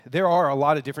there are a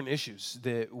lot of different issues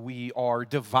that we are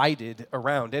divided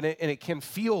around. And it can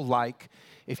feel like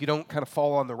if you don't kind of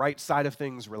fall on the right side of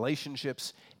things,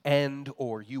 relationships end,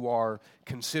 or you are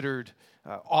considered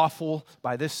awful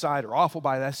by this side or awful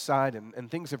by this side, and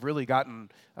things have really gotten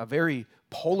very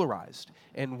polarized.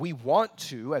 And we want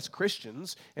to, as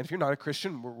Christians, and if you're not a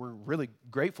Christian, we're really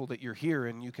grateful that you're here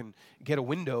and you can get a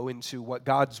window into what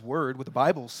God's Word, what the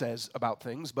Bible says about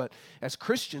things. But as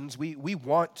Christians, we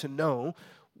want to know,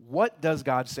 what does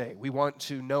God say? We want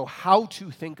to know how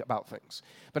to think about things.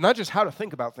 But not just how to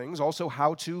think about things, also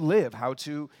how to live, how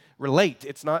to relate.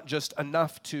 It's not just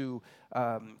enough to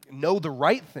know the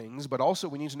right things, but also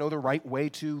we need to know the right way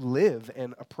to live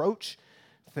and approach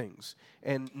things.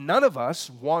 And none of us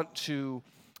want to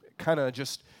kind of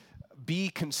just be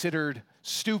considered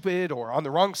stupid or on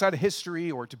the wrong side of history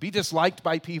or to be disliked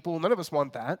by people. None of us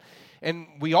want that. And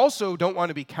we also don't want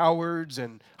to be cowards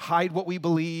and hide what we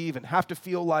believe and have to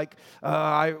feel like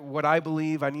what I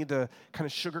believe, I need to kind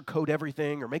of sugarcoat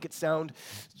everything or make it sound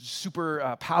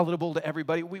super palatable to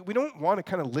everybody. We don't want to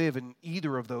kind of live in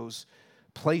either of those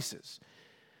places.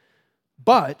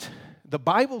 But the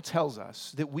Bible tells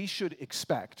us that we should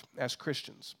expect, as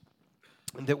Christians,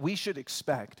 that we should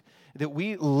expect that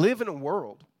we live in a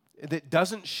world that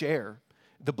doesn't share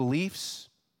the beliefs,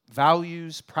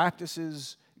 values,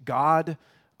 practices, God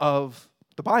of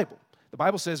the Bible. The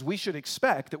Bible says we should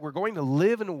expect that we're going to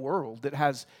live in a world that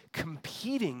has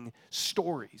competing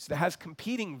stories, that has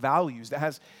competing values, that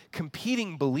has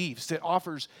competing beliefs, that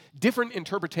offers different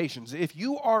interpretations. If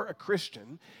you are a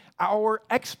Christian, our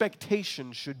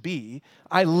expectation should be,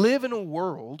 I live in a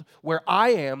world where I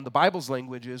am, the Bible's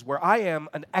language is, where I am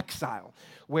an exile,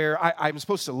 where I'm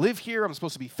supposed to live here, I'm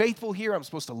supposed to be faithful here, I'm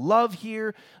supposed to love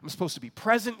here, I'm supposed to be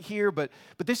present here, but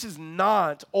this is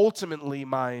not ultimately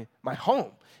my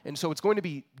home. And so it's going to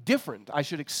be different. I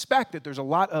should expect that there's a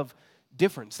lot of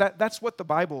difference. That's what the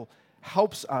Bible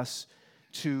helps us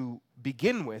to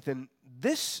begin with. And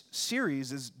this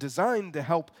series is designed to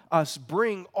help us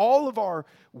bring all of our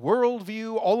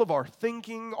worldview, all of our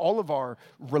thinking, all of our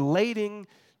relating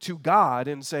to God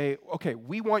and say, okay,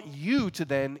 we want you to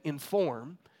then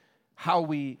inform how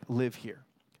we live here,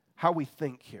 how we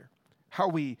think here, how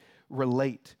we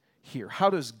relate here. How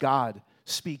does God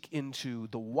speak into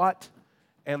the what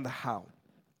and the how?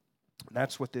 And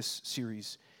that's what this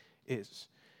series is.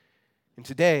 And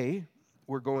today,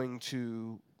 we're going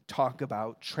to talk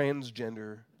about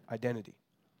transgender identity.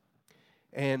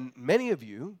 And many of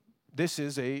you, this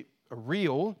is a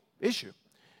real issue.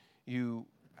 You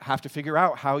have to figure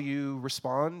out how you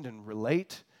respond and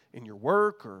relate in your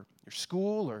work or your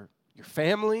school or your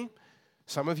family.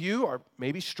 Some of you are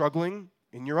maybe struggling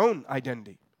in your own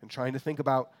identity and trying to think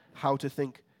about how to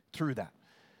think through that.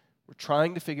 We're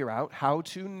trying to figure out how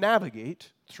to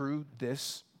navigate through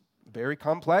this very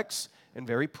complex and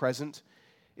very present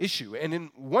issue. And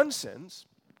in one sense,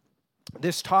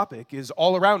 this topic is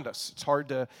all around us. It's hard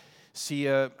to see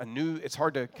it's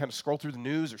hard to kind of scroll through the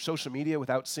news or social media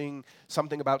without seeing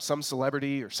something about some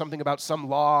celebrity or something about some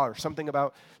law or something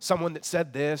about someone that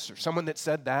said this or someone that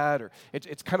said that. Or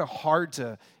it's kind of hard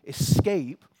to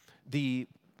escape the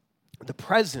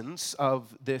presence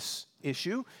of this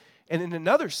issue. And in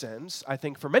another sense, I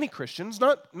think for many Christians,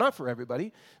 not for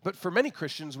everybody, but for many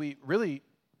Christians, we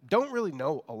don't really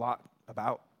know a lot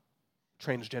about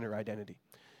transgender identity,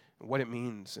 and what it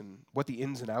means, and what the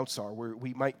ins and outs are.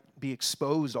 We might be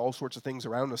exposed to all sorts of things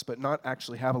around us, but not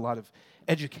actually have a lot of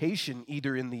education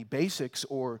either in the basics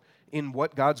or in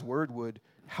what God's Word would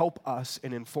help us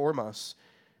and inform us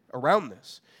around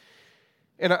this.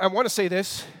 And I want to say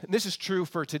this, and this is true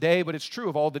for today, but it's true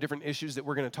of all the different issues that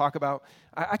we're going to talk about.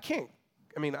 I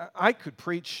could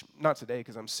preach, not today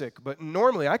because I'm sick, but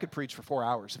normally I could preach for 4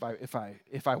 hours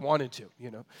if I wanted to, you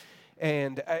know.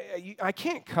 And I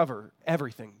can't cover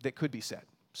everything that could be said.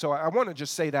 So I want to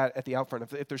just say that at the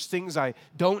outfront. If there's things I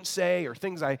don't say or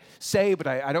things I say, but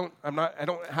I don't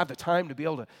have the time to be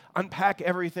able to unpack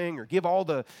everything or give all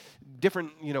the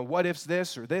different, what ifs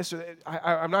this or this,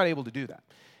 I'm not able to do that.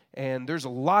 And there's a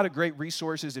lot of great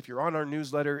resources. If you're on our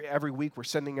newsletter, every week we're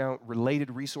sending out related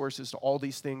resources to all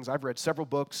these things. I've read several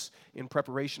books in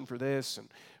preparation for this and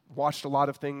watched a lot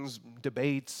of things,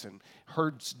 debates, and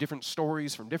heard different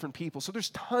stories from different people. So there's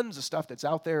tons of stuff that's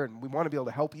out there, and we want to be able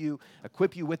to help you,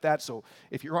 equip you with that. So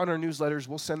if you're on our newsletters,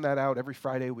 we'll send that out every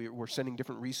Friday. We're sending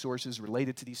different resources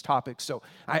related to these topics. So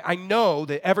I know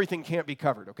that everything can't be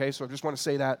covered, okay? So I just want to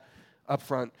say that up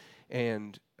front,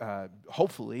 and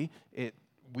hopefully it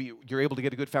you're able to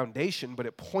get a good foundation, but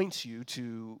it points you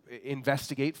to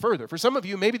investigate further. For some of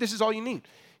you, maybe this is all you need.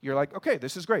 You're like, okay,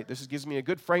 this is great. This gives me a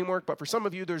good framework. But for some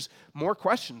of you, there's more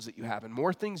questions that you have and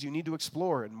more things you need to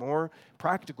explore and more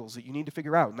practicals that you need to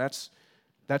figure out. And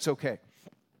that's okay.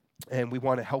 And we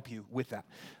want to help you with that.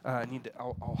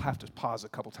 I'll have to pause a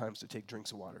couple times to take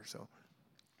drinks of water. So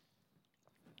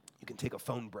you can take a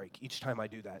phone break each time I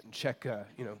do that and check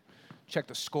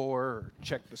the score or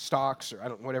check the stocks or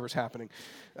whatever's happening.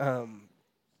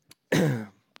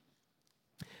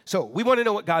 So we want to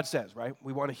know what God says, right?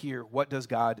 We want to hear, what does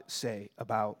God say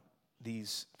about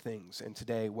these things? And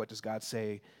today, what does God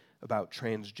say about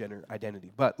transgender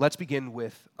identity? But let's begin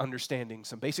with understanding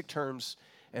some basic terms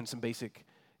and some basic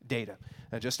data,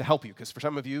 just to help you. Because for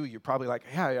some of you, you're probably like,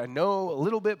 yeah, I know a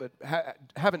little bit, but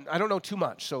I don't know too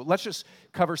much. So let's just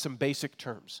cover some basic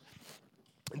terms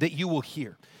that you will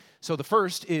hear. So the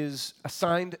first is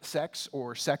assigned sex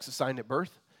or sex assigned at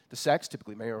birth. The sex,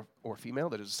 typically male or female,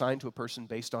 that is assigned to a person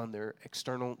based on their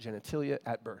external genitalia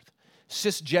at birth.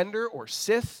 Cisgender or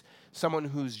cis, someone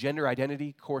whose gender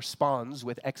identity corresponds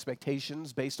with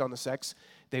expectations based on the sex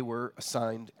they were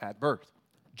assigned at birth.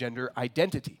 Gender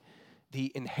identity,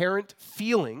 the inherent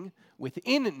feeling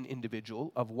within an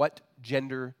individual of what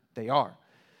gender they are.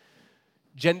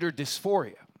 Gender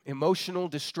dysphoria, emotional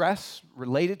distress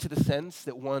related to the sense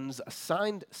that one's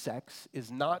assigned sex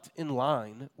is not in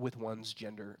line with one's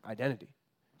gender identity.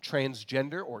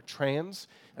 Transgender or trans,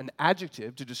 an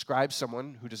adjective to describe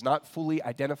someone who does not fully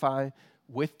identify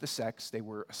with the sex they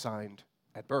were assigned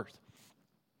at birth.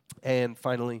 And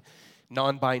finally,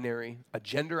 non-binary, a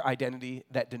gender identity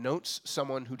that denotes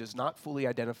someone who does not fully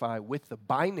identify with the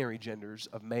binary genders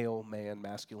of male, man,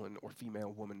 masculine, or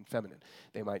female, woman, feminine.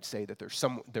 They might say that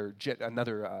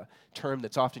another term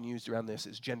that's often used around this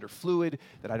is gender fluid,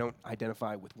 that I don't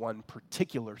identify with one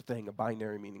particular thing, a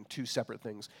binary meaning two separate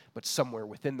things, but somewhere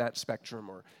within that spectrum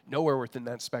or nowhere within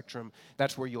that spectrum.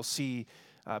 That's where you'll see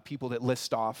people that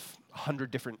list off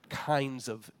 100 different kinds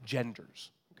of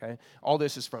genders. Okay? All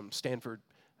this is from Stanford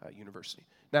University.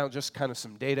 Now, just kind of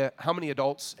some data. How many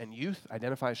adults and youth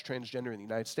identify as transgender in the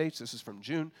United States? This is from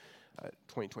June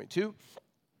 2022.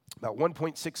 About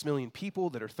 1.6 million people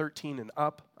that are 13 and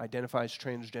up identify as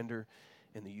transgender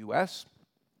in the U.S.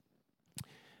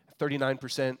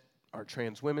 39% are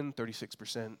trans women,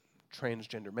 36%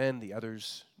 transgender men. The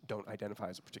others don't identify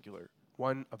as a particular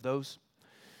one of those.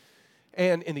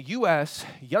 And in the U.S.,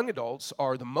 young adults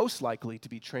are the most likely to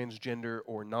be transgender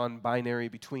or non-binary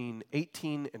between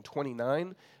 18 and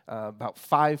 29. About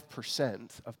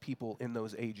 5% of people in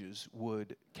those ages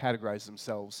would categorize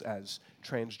themselves as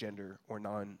transgender or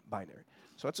non-binary.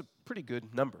 So that's a pretty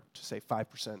good number to say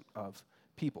 5% of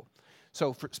people.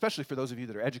 So especially for those of you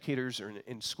that are educators or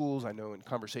in schools, I know in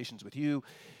conversations with you,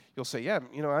 you'll say, yeah,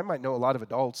 I might know a lot of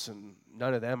adults and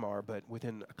none of them are, but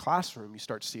within a classroom, you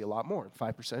start to see a lot more.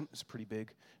 5% is a pretty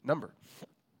big number.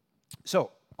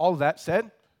 So all of that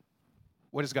said,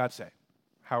 what does God say?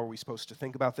 How are we supposed to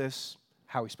think about this?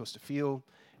 How are we supposed to feel?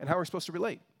 And how are we supposed to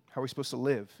relate? How are we supposed to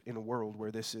live in a world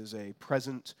where this is a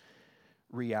present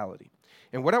reality?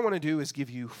 And what I want to do is give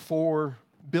you 4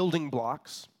 building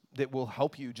blocks that will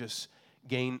help you just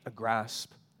gain a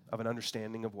grasp of an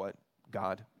understanding of what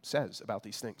God says about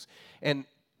these things. And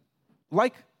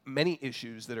like many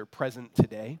issues that are present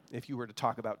today, if you were to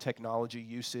talk about technology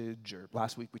usage, or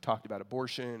last week we talked about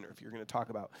abortion, or if you're going to talk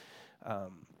about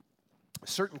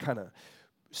certain kind of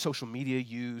social media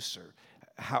use, or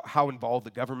how involved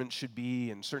the government should be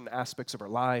in certain aspects of our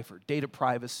life, or data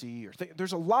privacy, or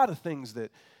there's a lot of things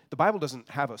that the Bible doesn't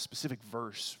have a specific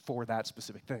verse for that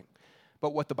specific thing.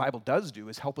 But what the Bible does do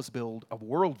is help us build a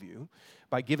worldview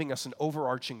by giving us an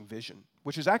overarching vision,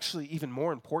 which is actually even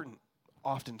more important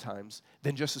oftentimes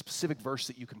than just a specific verse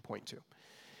that you can point to.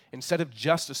 Instead of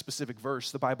just a specific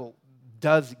verse, the Bible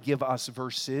does give us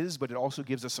verses, but it also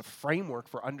gives us a framework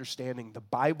for understanding the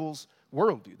Bible's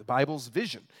worldview, the Bible's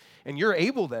vision. And you're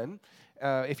able then,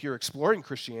 if you're exploring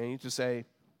Christianity, to say,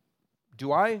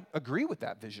 do I agree with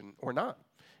that vision or not?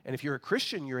 And if you're a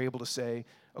Christian, you're able to say,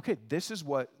 okay, this is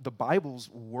what the Bible's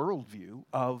worldview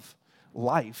of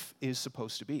life is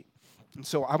supposed to be. And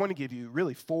so I want to give you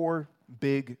really 4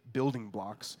 big building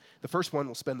blocks. The first one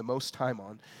we'll spend the most time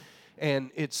on. And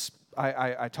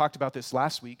I talked about this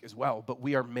last week as well, but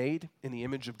we are made in the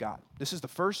image of God. This is the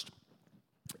first,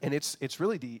 and it's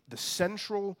really the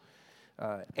central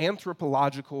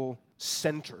anthropological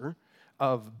center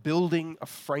of building a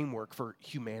framework for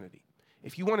humanity.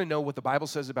 If you want to know what the Bible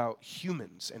says about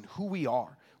humans and who we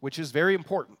are, which is very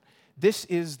important, This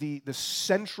is the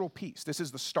central piece. This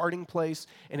is the starting place,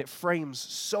 and it frames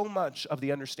so much of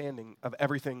the understanding of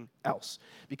everything else.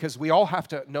 Because we all have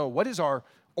to know, what is our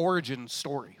origin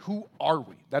story? Who are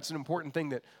we? That's an important thing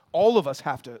that all of us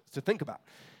have to think about.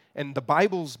 And the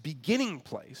Bible's beginning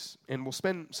place, and we'll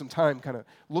spend some time kind of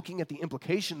looking at the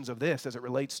implications of this as it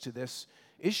relates to this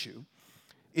issue,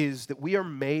 is that we are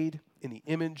made in the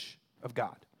image of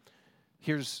God.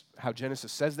 Here's how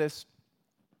Genesis says this.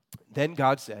 Then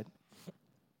God said,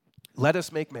 "Let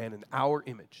us make man in our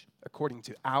image, according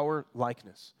to our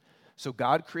likeness." So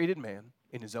God created man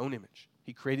in his own image.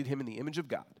 He created him in the image of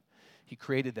God. He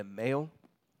created them male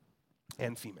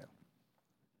and female.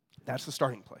 That's the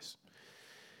starting place.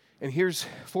 And here's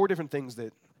 4 different things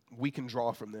that we can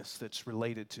draw from this that's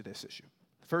related to this issue.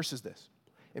 The first is this.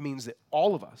 It means that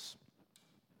all of us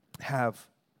have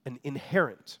an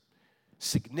inherent,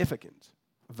 significant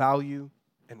value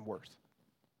and worth.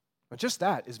 But just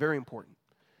that is very important.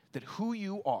 That who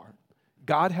you are,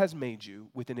 God has made you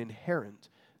with an inherent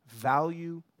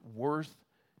value, worth,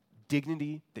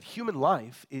 dignity, that human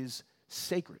life is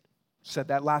sacred. Said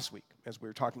that last week as we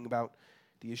were talking about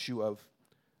the issue of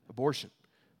abortion.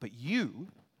 But you,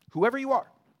 whoever you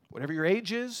are, whatever your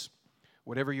age is,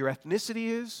 whatever your ethnicity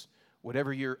is,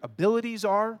 whatever your abilities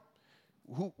are,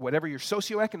 whatever your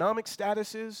socioeconomic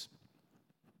status is,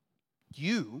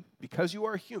 you, because you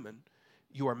are a human,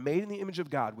 you are made in the image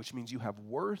of God, which means you have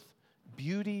worth,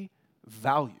 beauty,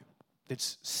 value.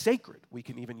 It's sacred. We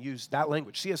can even use that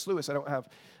language. C.S. Lewis, I don't have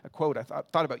a quote. I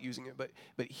thought about using it, but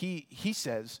he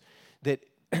says that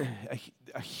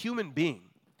a human being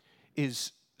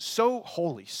is so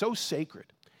holy, so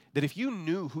sacred, that if you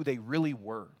knew who they really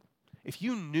were, if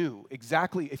you knew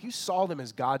exactly, if you saw them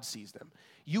as God sees them,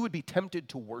 you would be tempted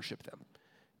to worship them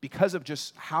because of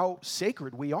just how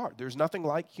sacred we are. There's nothing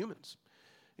like humans.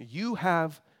 You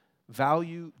have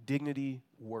value, dignity,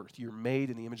 worth. You're made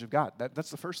in the image of God.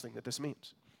 That's the first thing that this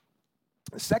means.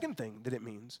 The second thing that it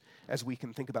means, as we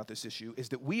can think about this issue, is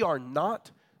that we are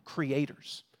not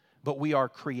creators, but we are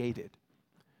created.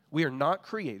 We are not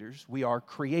creators, we are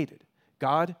created.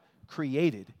 God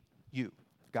created you.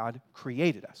 God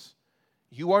created us.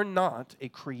 You are not a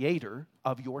creator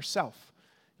of yourself.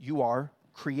 You are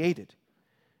created.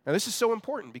 Now, this is so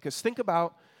important because think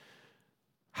about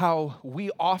how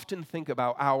we often think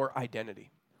about our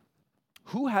identity.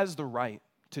 Who has the right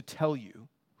to tell you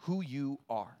who you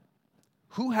are?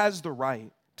 Who has the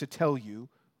right to tell you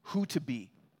who to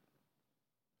be?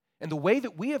 And the way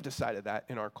that we have decided that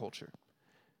in our culture,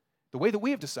 the way that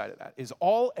we have decided that is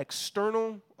all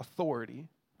external authority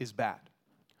is bad.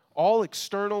 All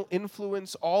external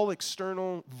influence, all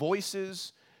external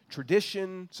voices,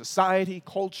 tradition, society,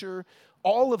 culture,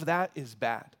 all of that is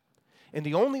bad. And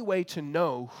the only way to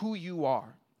know who you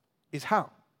are is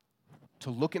how? To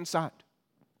look inside.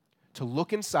 To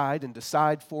look inside and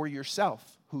decide for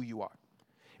yourself who you are.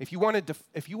 If you want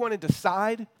to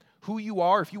decide who you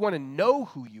are, if you want to know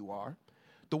who you are,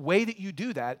 the way that you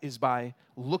do that is by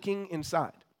looking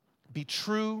inside. Be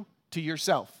true to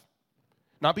yourself.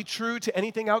 Not be true to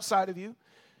anything outside of you.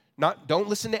 Don't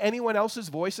listen to anyone else's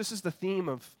voice. This is the theme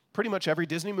of pretty much every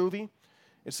Disney movie.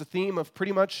 It's the theme of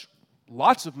pretty much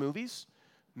lots of movies,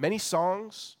 many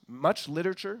songs, much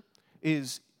literature,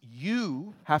 is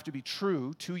you have to be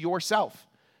true to yourself.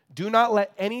 Do not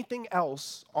let anything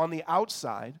else on the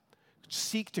outside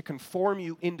seek to conform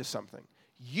you into something.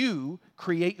 You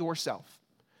create yourself.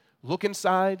 Look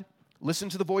inside, listen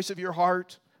to the voice of your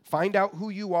heart, find out who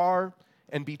you are,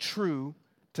 and be true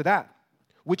to that,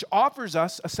 which offers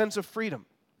us a sense of freedom,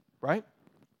 right?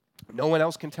 No one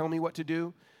else can tell me what to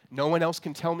do. No one else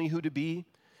can tell me who to be.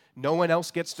 No one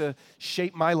else gets to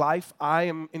shape my life. I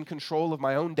am in control of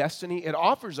my own destiny. It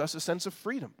offers us a sense of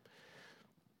freedom.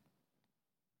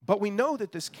 But we know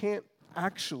that this can't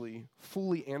actually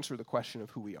fully answer the question of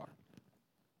who we are.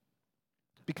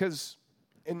 Because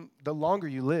the longer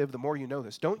you live, the more you know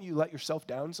this. Don't you let yourself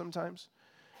down sometimes?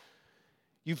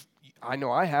 I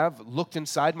know I have looked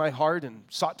inside my heart and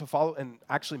sought to follow and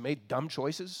actually made dumb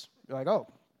choices. You're like, oh,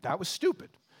 that was stupid.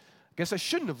 I guess I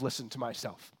shouldn't have listened to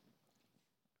myself.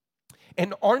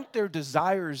 And aren't there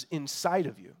desires inside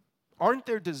of you? Aren't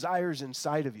there desires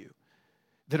inside of you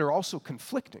that are also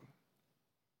conflicting?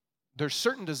 There's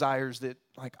certain desires that,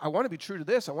 like, I want to be true to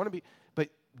this, but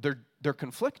they're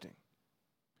conflicting.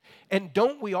 And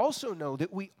don't we also know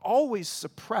that we always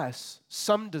suppress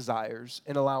some desires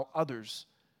and allow others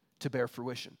to bear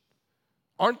fruition?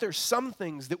 Aren't there some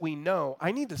things that we know,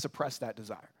 I need to suppress that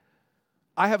desire?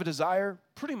 I have a desire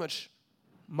pretty much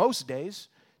most days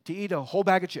to eat a whole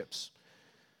bag of chips.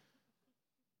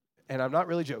 And I'm not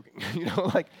really joking.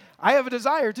 I have a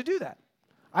desire to do that.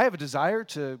 I have a desire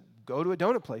to go to a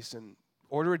donut place and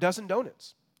order a dozen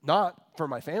donuts. Not for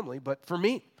my family, but for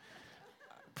me.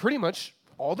 Pretty much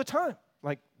all the time.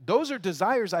 Like, those are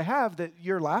desires I have that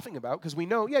you're laughing about because we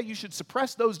know, yeah, you should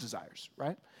suppress those desires,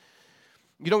 right?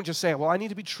 You don't just say, well, I need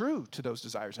to be true to those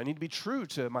desires. I need to be true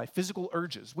to my physical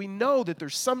urges. We know that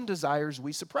there's some desires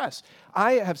we suppress.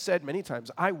 I have said many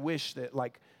times, I wish that,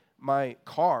 like, my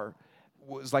car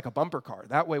was like a bumper car.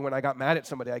 That way, when I got mad at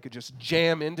somebody, I could just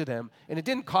jam into them, and it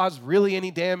didn't cause really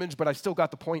any damage, but I still got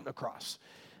the point across.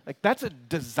 Like, that's a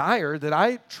desire that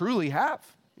I truly have,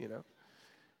 you know?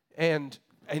 And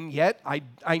yet,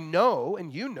 I know,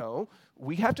 and you know,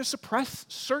 we have to suppress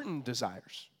certain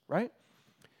desires, right?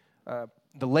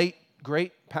 The late,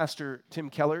 great Pastor Tim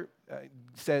Keller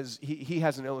says, he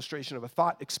has an illustration of a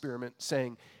thought experiment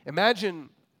saying, imagine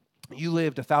you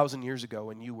lived 1,000 years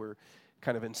ago and you were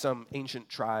kind of in some ancient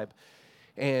tribe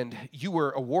and you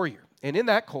were a warrior. And in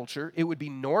that culture, it would be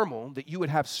normal that you would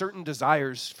have certain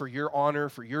desires for your honor,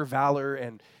 for your valor,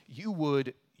 and you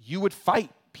would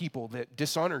fight people that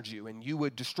dishonored you and you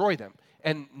would destroy them.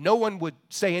 And no one would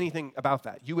say anything about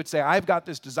that. You would say, I've got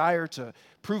this desire to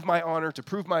prove my honor, to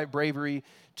prove my bravery,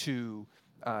 to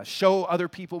show other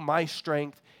people my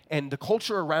strength. And the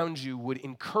culture around you would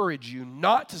encourage you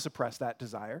not to suppress that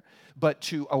desire, but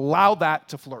to allow that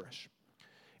to flourish.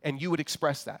 And you would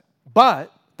express that.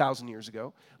 But 1,000 years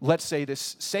ago, let's say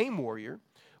this same warrior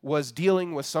was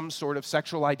dealing with some sort of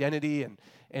sexual identity and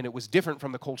it was different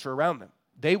from the culture around them.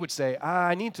 They would say,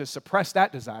 I need to suppress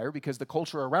that desire because the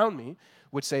culture around me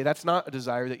would say that's not a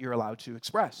desire that you're allowed to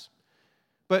express.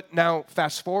 But now,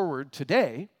 fast forward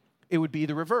today, it would be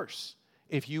the reverse.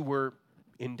 If you were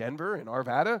in Denver, in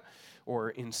Arvada,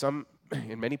 or in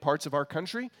many parts of our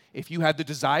country, if you had the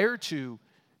desire to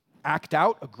act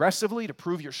out aggressively to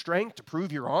prove your strength, to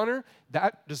prove your honor,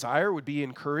 that desire would be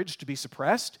encouraged to be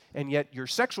suppressed, and yet your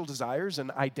sexual desires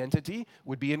and identity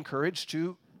would be encouraged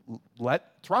to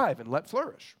let thrive and let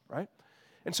flourish, right?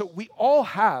 And so we all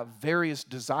have various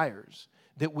desires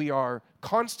that we are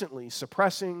constantly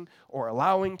suppressing or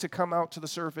allowing to come out to the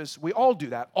surface. We all do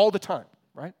that all the time,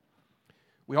 right?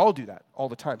 We all do that all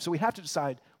the time. So we have to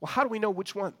decide, well, how do we know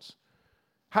which ones?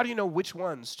 How do you know which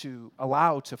ones to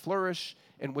allow to flourish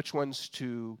and which ones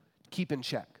to keep in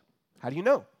check? How do you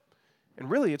know? And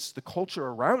really, it's the culture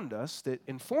around us that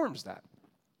informs that.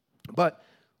 But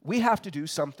we have to do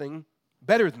something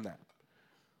better than that.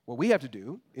 What we have to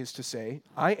do is to say,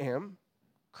 I am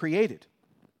created.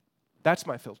 That's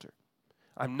my filter.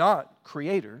 I'm not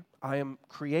creator, I am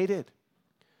created.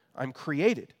 I'm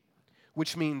created,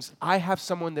 which means I have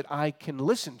someone that I can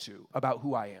listen to about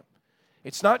who I am.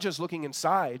 It's not just looking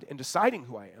inside and deciding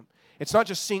who I am. It's not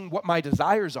just seeing what my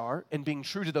desires are and being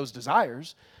true to those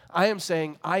desires. I am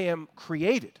saying I am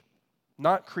created,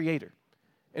 not creator.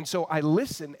 And so I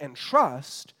listen and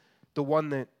trust the one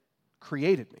that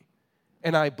created me.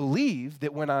 And I believe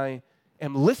that when I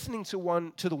am listening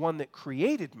to the one that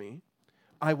created me,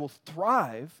 I will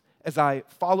thrive as I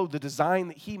follow the design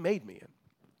that he made me in.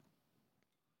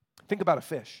 Think about a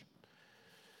fish.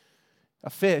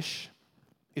 A fish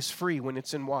is free when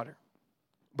it's in water.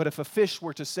 But if a fish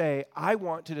were to say, I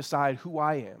want to decide who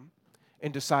I am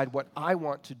and decide what I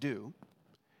want to do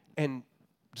and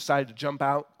decide to jump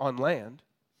out on land,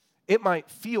 it might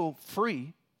feel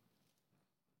free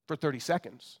for 30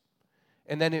 seconds,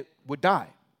 and then it would die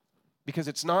because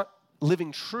it's not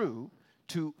living true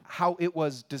to how it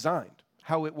was designed,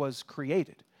 how it was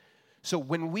created. So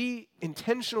when we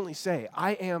intentionally say,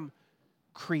 I am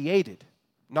created,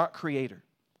 not creator,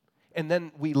 and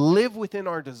then we live within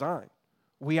our design,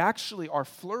 we actually are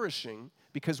flourishing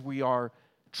because we are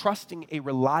trusting a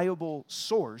reliable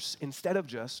source instead of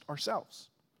just ourselves.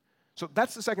 So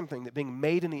that's the second thing that being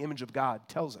made in the image of God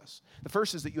tells us. The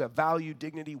first is that you have value,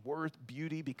 dignity, worth,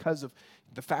 beauty because of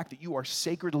the fact that you are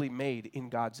sacredly made in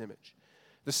God's image.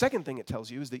 The second thing it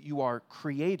tells you is that you are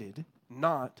created,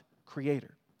 not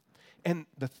creator. And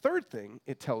the third thing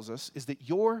it tells us is that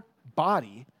your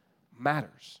body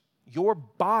matters. Your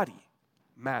body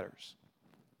matters.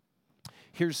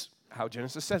 Here's how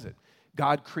Genesis says it.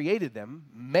 God created them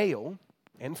male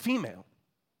and female.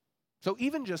 So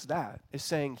even just that is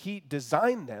saying he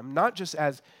designed them not just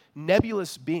as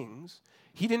nebulous beings.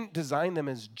 He didn't design them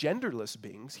as genderless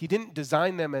beings. He didn't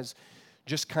design them as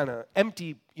just kind of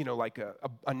empty, like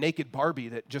a naked Barbie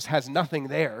that just has nothing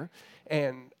there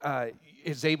and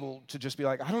is able to just be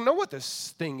like, I don't know what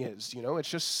this thing is. It's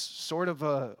just sort of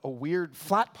a weird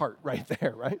flat part right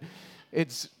there, right?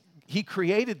 He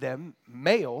created them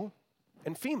male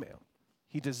and female.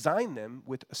 He designed them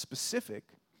with a specific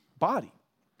body.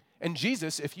 And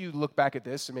Jesus, if you look back at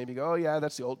this and maybe go, oh yeah,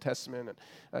 that's the Old Testament.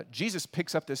 And, Jesus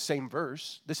picks up this same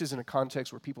verse. This is in a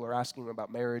context where people are asking him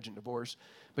about marriage and divorce.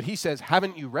 But he says,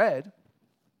 haven't you read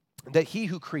that he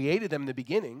who created them in the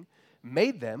beginning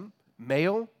made them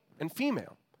male and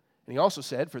female? And he also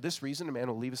said, for this reason, a man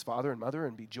will leave his father and mother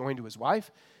and be joined to his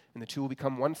wife, and the two will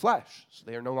become one flesh. So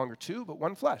they are no longer two, but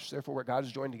one flesh. Therefore, what God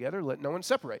has joined together, let no one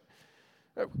separate.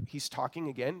 He's talking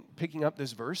again, picking up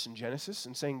this verse in Genesis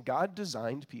and saying God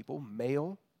designed people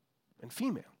male and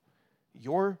female.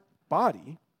 Your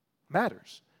body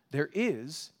matters. There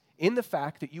is, in the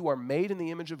fact that you are made in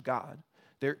the image of God,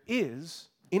 there is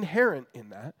inherent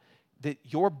in that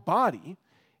your body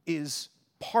is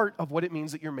part of what it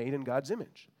means that you're made in God's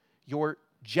image. Your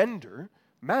gender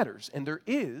matters. And there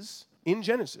is, in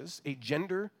Genesis, a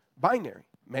gender binary,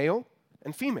 male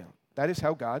and female. That is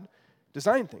how God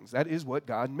designed things. That is what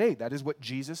God made. That is what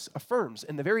Jesus affirms.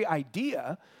 And the very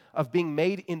idea of being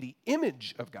made in the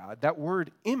image of God, that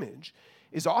word image,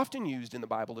 is often used in the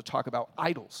Bible to talk about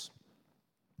idols.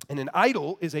 And an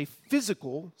idol is a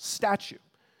physical statue.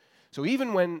 So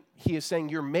even when he is saying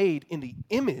you're made in the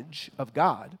image of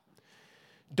God,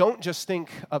 don't just think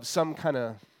of some kind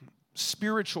of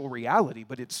spiritual reality,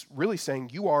 but it's really saying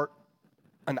you are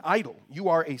an idol. You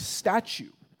are a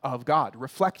statue of God,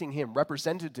 reflecting him,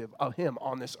 representative of him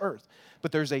on this earth.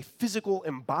 But there's a physical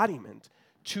embodiment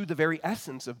to the very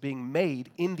essence of being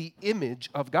made in the image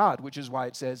of God, which is why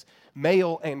it says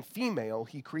male and female,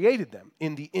 he created them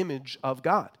in the image of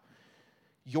God.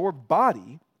 Your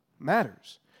body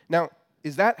matters. Now,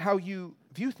 is that how you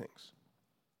view things?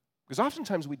 Because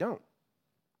oftentimes we don't.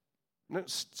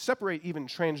 Separate even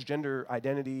transgender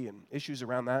identity and issues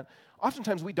around that.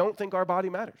 Oftentimes we don't think our body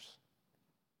matters.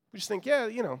 We just think, yeah,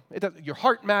 your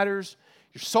heart matters,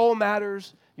 your soul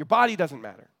matters, your body doesn't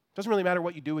matter. It doesn't really matter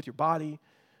what you do with your body.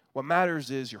 What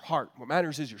matters is your heart. What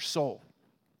matters is your soul.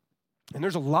 And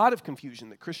there's a lot of confusion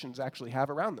that Christians actually have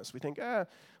around this. We think,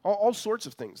 all sorts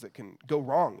of things that can go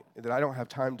wrong that I don't have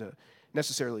time to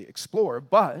necessarily explore.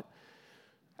 But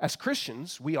as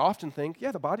Christians, we often think,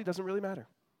 the body doesn't really matter.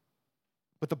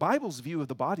 But the Bible's view of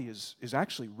the body is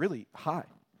actually really high.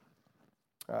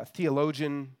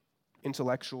 Theologian,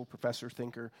 intellectual, professor,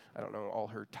 thinker, I don't know all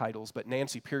her titles, but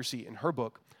Nancy Pearcey in her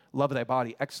book, Love Thy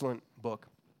Body, excellent book,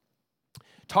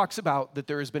 talks about that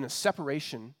there has been a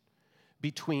separation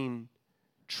between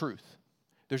truth.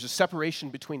 There's a separation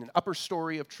between an upper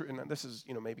story of truth, and this is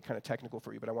maybe kind of technical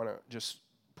for you, but I want to just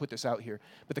put this out here.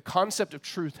 But the concept of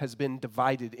truth has been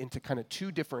divided into kind of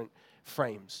two different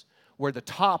frames, where the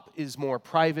top is more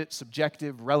private,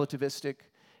 subjective, relativistic,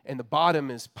 and the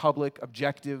bottom is public,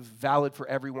 objective, valid for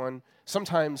everyone.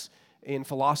 Sometimes in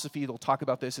philosophy, they'll talk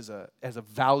about this as a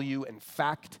value and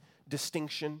fact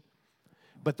distinction.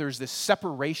 But there's this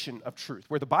separation of truth,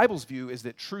 where the Bible's view is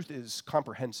that truth is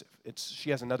comprehensive. She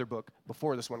has another book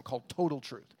before this one called Total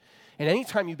Truth. And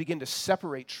anytime you begin to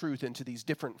separate truth into these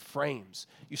different frames,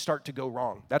 you start to go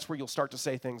wrong. That's where you'll start to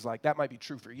say things like, that might be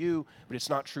true for you, but it's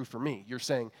not true for me. You're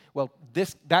saying, well,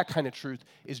 that kind of truth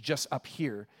is just up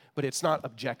here, but it's not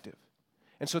objective.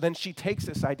 And so then she takes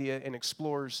this idea and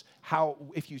explores how,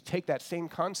 if you take that same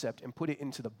concept and put it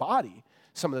into the body,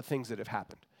 some of the things that have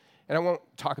happened. And I won't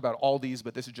talk about all these,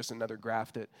 but this is just another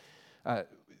graph that,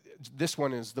 this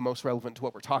one is the most relevant to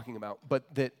what we're talking about,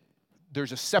 but that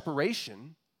there's a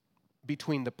separation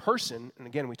between the person, and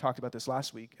again, we talked about this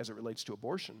last week as it relates to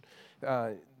abortion,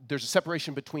 there's a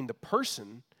separation between the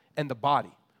person and the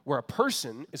body, where a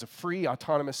person is a free,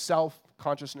 autonomous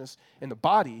self-consciousness, and the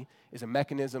body is a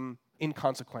mechanism,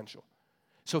 inconsequential.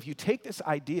 So if you take this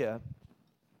idea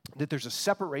that there's a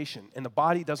separation and the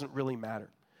body doesn't really matter,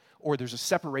 or there's a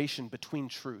separation between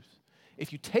truth,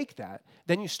 if you take that,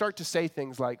 then you start to say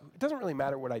things like, it doesn't really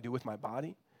matter what I do with my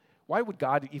body. Why would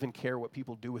God even care what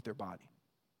people do with their body?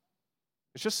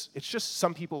 It's just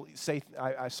some people say,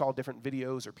 I saw different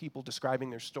videos or people describing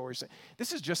their stories, saying,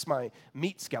 this is just my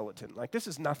meat skeleton. Like, this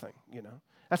is nothing,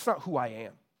 That's not who I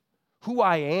am. Who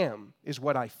I am is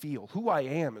what I feel. Who I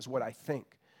am is what I think.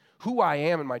 Who I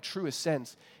am in my truest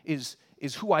sense is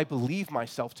who I believe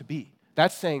myself to be.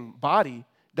 That's saying body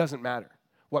doesn't matter.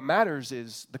 What matters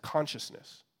is the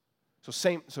consciousness.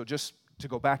 So just to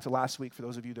go back to last week, for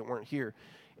those of you that weren't here,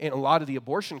 in a lot of the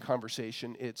abortion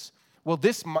conversation, it's, well,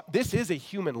 this is a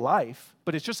human life,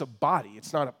 but it's just a body.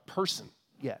 It's not a person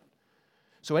yet.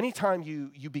 So anytime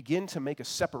you begin to make a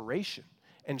separation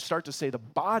and start to say the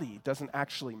body doesn't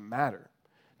actually matter,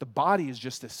 the body is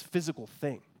just this physical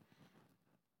thing,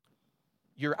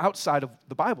 you're outside of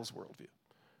the Bible's worldview.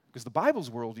 Because the Bible's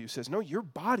worldview says, no, your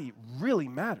body really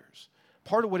matters.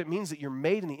 Part of what it means that you're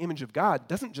made in the image of God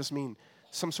doesn't just mean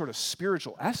some sort of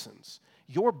spiritual essence.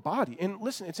 your body. And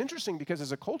listen, it's interesting because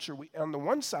as a culture, on the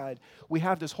one side, we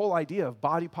have this whole idea of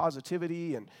body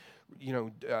positivity and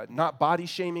not body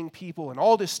shaming people and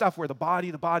all this stuff where the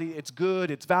body, it's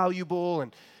good, it's valuable,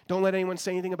 and don't let anyone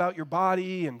say anything about your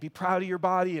body and be proud of your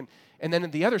body. And then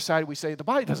on the other side, we say the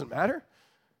body doesn't matter.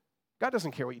 God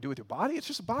doesn't care what you do with your body. It's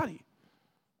just a body.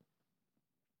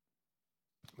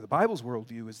 The Bible's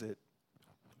worldview is that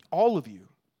all of you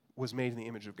was made in the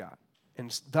image of God,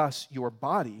 and thus your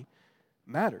body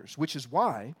matters, which is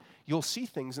why you'll see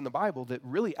things in the Bible that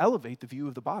really elevate the view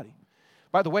of the body.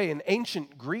 By the way, in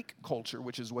ancient Greek culture,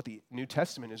 which is what the New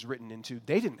Testament is written into,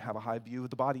 they didn't have a high view of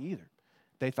the body either.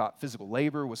 They thought physical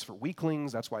labor was for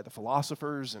weaklings. That's why the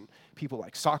philosophers and people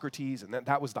like Socrates, and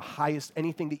that was the highest.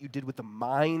 Anything that you did with the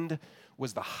mind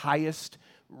was the highest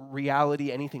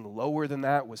reality. Anything lower than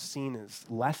that was seen as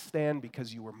less than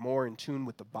because you were more in tune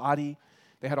with the body.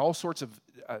 They had all sorts of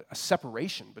a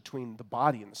separation between the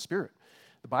body and the spirit.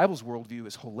 The Bible's worldview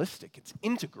is holistic. It's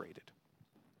integrated.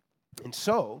 And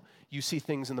so you see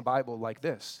things in the Bible like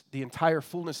this. The entire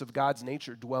fullness of God's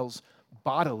nature dwells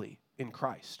bodily in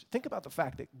Christ. Think about the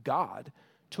fact that God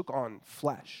took on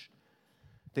flesh,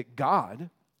 that God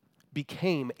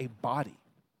became a body.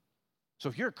 So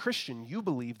if you're a Christian, you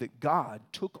believe that God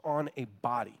took on a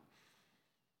body.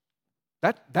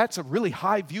 That's a really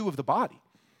high view of the body.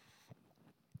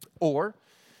 Or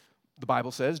the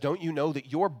Bible says, don't you know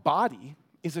that your body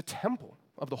is a temple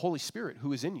of the Holy Spirit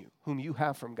who is in you, whom you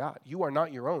have from God? You are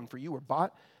not your own, for you were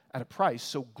bought at a price,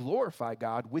 so glorify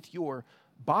God with your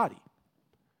body.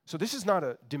 So this is not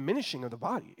a diminishing of the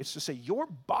body. It's to say your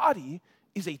body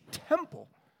is a temple.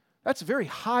 That's very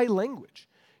high language.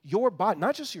 Your body,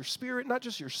 not just your spirit, not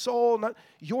just your soul, not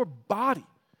your body.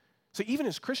 So even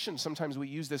as Christians, sometimes we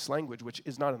use this language, which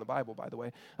is not in the Bible, by the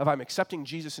way, of I'm accepting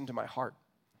Jesus into my heart,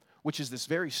 which is this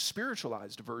very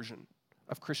spiritualized version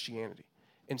of Christianity.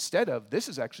 Instead of, this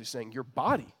is actually saying your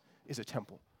body is a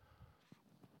temple.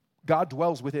 God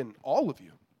dwells within all of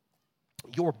you.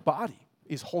 Your body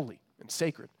is holy and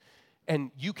sacred.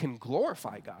 And you can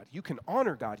glorify God. You can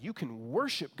honor God. You can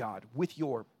worship God with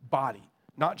your body,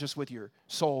 not just with your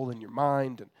soul and your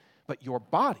mind, but your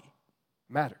body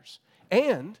matters.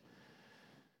 And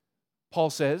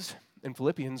Paul says in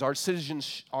Philippians, our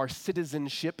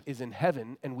citizenship is in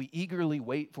heaven, and we eagerly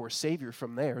wait for a Savior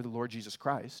from there, the Lord Jesus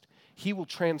Christ. He will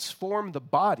transform the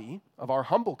body of our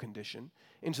humble condition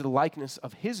into the likeness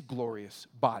of his glorious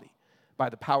body by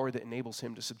the power that enables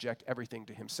him to subject everything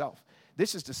to himself.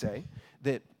 This is to say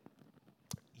that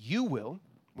you will,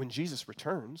 when Jesus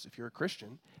returns, if you're a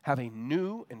Christian, have a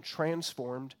new and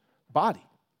transformed body.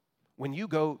 When you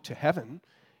go to heaven,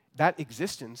 that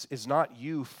existence is not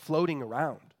you floating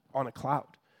around on a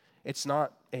cloud. It's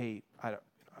not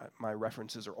my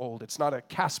references are old. It's not a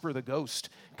Casper the Ghost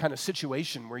kind of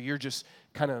situation where you're just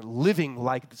kind of living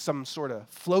like some sort of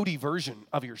floaty version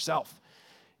of yourself.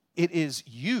 It is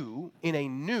you in a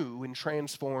new and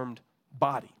transformed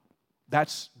body.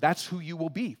 That's who you will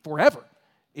be forever,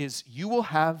 is you will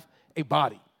have a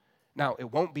body. Now,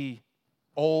 it won't be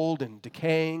old and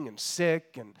decaying and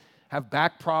sick and have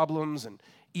back problems and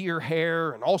ear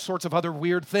hair and all sorts of other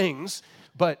weird things,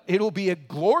 but it'll be a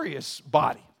glorious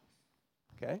body.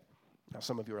 Okay? Now,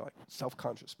 some of you are like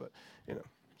self-conscious, but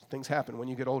things happen when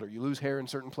you get older. You lose hair in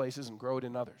certain places and grow it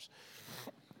in others.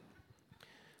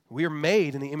 We are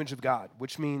made in the image of God,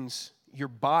 which means your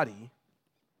body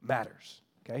matters.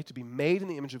 Okay? To be made in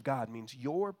the image of God means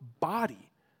your body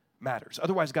matters.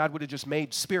 Otherwise, God would have just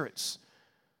made spirits.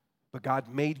 But God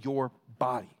made your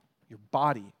body. Your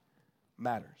body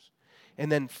matters.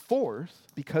 And then fourth,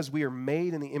 because we are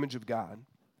made in the image of God,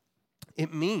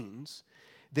 it means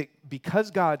that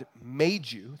because God made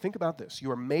you, think about this,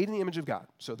 you are made in the image of God.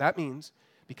 So that means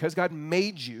because God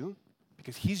made you,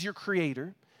 because he's your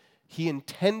creator, he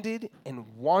intended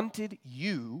and wanted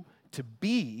you to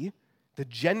be the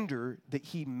gender that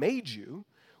he made you,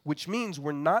 which means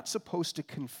we're not supposed to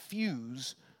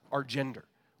confuse our gender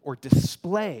or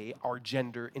display our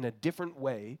gender in a different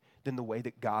way than the way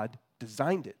that God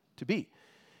designed it to be.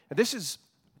 And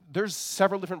there's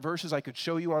several different verses I could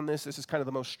show you on this. This is kind of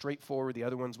the most straightforward. The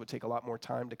other ones would take a lot more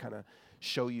time to kind of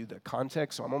show you the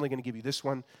context, so I'm only going to give you this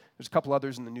one. There's a couple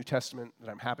others in the New Testament that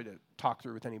I'm happy to talk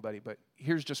through with anybody, but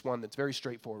here's just one that's very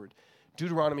straightforward.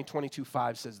 Deuteronomy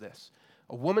 22:5 says this,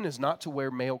 "A woman is not to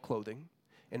wear male clothing,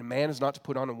 and a man is not to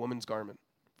put on a woman's garment.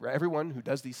 For everyone who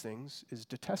does these things is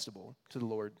detestable to the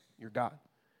Lord your God."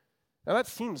 Now that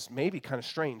seems maybe kind of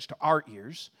strange to our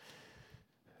ears.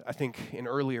 I think in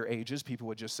earlier ages, people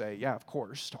would just say, yeah, of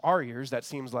course. To our ears, that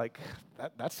seems like,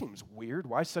 that seems weird.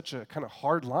 Why such a kind of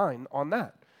hard line on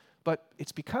that? But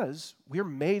it's because we're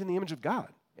made in the image of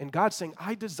God. And God's saying,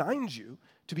 I designed you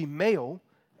to be male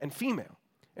and female.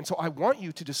 And so I want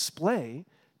you to display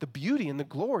the beauty and the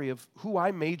glory of who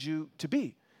I made you to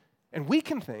be. And we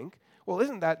can think, well,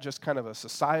 isn't that just kind of a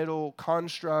societal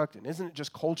construct? And isn't it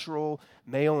just cultural,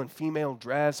 male and female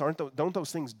dress? Don't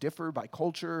those things differ by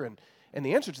culture? And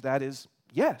the answer to that is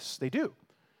yes, they do.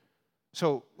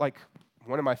 So, like,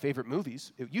 one of my favorite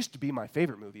movies, it used to be my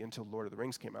favorite movie until Lord of the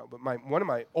Rings came out, but one of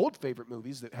my old favorite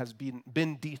movies that has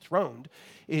been dethroned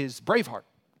is Braveheart.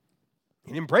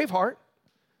 And in Braveheart,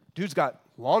 dude's got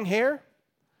long hair,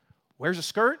 wears a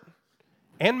skirt,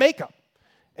 and makeup.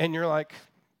 And you're like,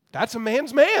 that's a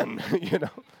man's man, you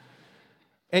know?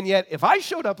 And yet, if I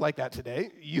showed up like that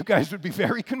today, you guys would be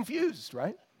very confused,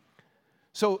 right?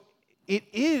 So it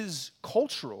is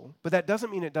cultural, but that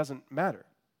doesn't mean it doesn't matter.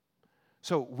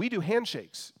 So we do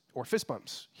handshakes or fist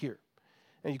bumps here.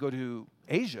 And you go to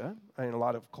Asia, and a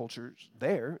lot of cultures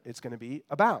there, it's going to be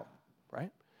a bow, right?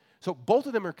 So both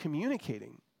of them are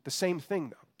communicating the same thing,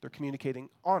 though. They're communicating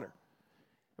honor.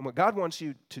 And what God wants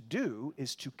you to do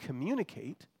is to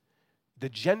communicate the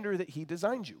gender that he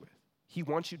designed you with. He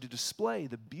wants you to display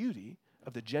the beauty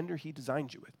of the gender he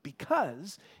designed you with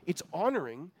because it's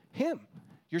honoring him.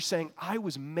 You're saying, I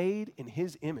was made in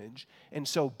his image, and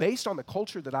so based on the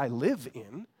culture that I live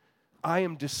in, I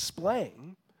am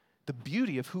displaying the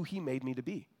beauty of who he made me to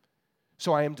be.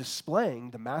 So I am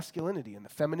displaying the masculinity and the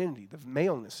femininity, the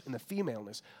maleness and the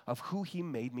femaleness of who he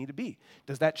made me to be.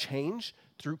 Does that change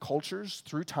through cultures,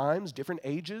 through times, different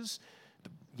ages?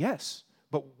 Yes,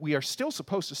 but we are still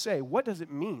supposed to say, what does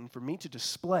it mean for me to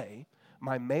display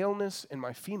my maleness and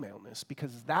my femaleness?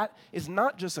 Because that is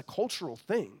not just a cultural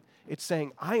thing. It's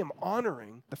saying, I am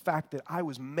honoring the fact that I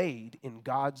was made in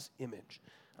God's image.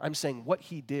 I'm saying what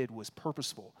he did was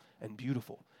purposeful and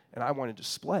beautiful. And I want to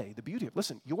display the beauty of,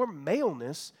 listen, your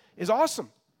maleness is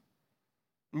awesome.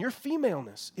 And your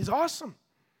femaleness is awesome.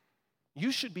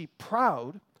 You should be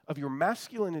proud of your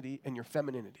masculinity and your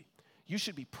femininity. You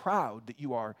should be proud that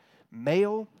you are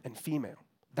male and female.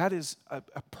 That is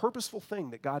a purposeful thing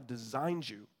that God designed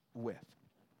you with.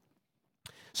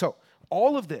 So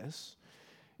all of this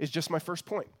is just my first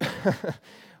point.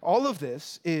 All of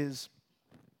this is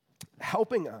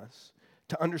helping us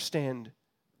to understand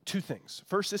two things.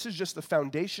 First, this is just the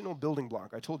foundational building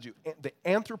block. I told you, the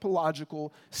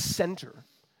anthropological center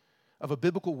of a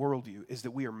biblical worldview is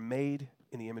that we are made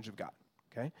in the image of God,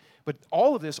 okay? But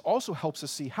all of this also helps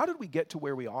us see, how did we get to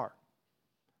where we are?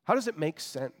 How does it make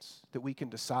sense that we can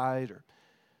decide or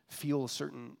feel a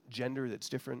certain gender that's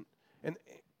different?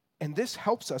 And this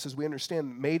helps us, as we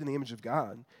understand made in the image of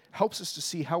God, helps us to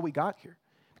see how we got here.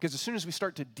 Because as soon as we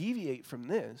start to deviate from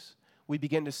this, we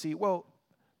begin to see, well,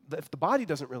 if the body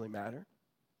doesn't really matter,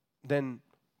 then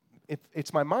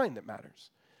it's my mind that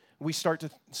matters. We start to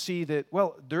see that,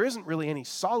 well, there isn't really any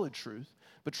solid truth,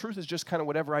 but truth is just kind of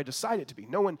whatever I decide it to be.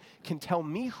 No one can tell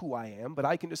me who I am, but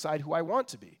I can decide who I want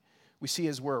to be. We see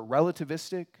as we're a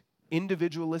relativistic,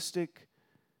 individualistic,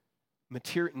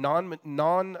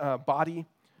 non-body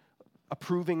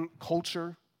approving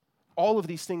culture. All of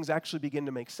these things actually begin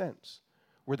to make sense,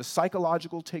 where the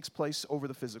psychological takes place over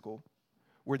the physical,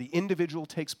 where the individual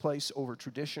takes place over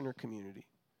tradition or community,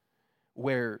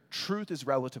 where truth is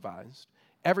relativized,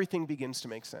 everything begins to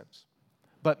make sense.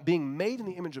 But being made in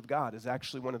the image of God is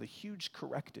actually one of the huge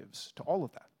correctives to all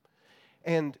of that.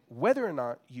 And whether or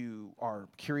not you are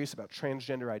curious about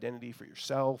transgender identity for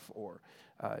yourself or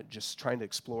just trying to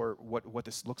explore what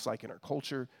this looks like in our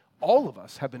culture, all of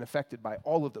us have been affected by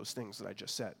all of those things that I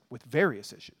just said with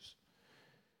various issues.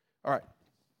 All right,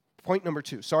 point number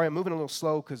 2. Sorry, I'm moving a little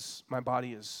slow because my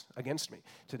body is against me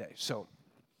today. So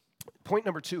point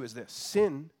number 2 is this: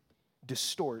 sin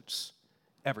distorts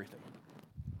everything.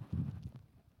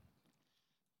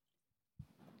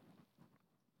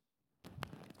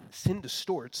 Sin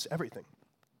distorts everything,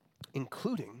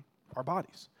 including our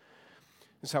bodies.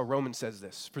 This is how Romans says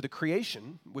this: for the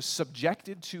creation was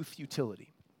subjected to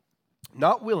futility,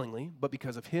 not willingly, but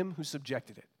because of him who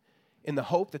subjected it, in the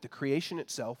hope that the creation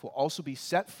itself will also be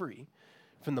set free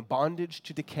from the bondage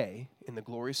to decay in the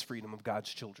glorious freedom of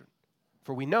God's children.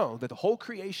 For we know that the whole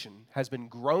creation has been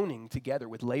groaning together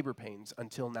with labor pains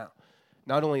until now.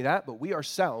 Not only that, but we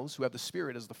ourselves, who have the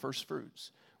Spirit as the first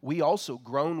fruits, we also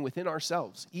groan within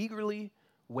ourselves, eagerly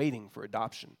waiting for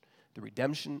adoption, the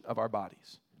redemption of our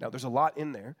bodies. Now, there's a lot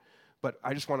in there, but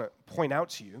I just want to point out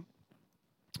to you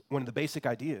one of the basic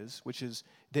ideas, which is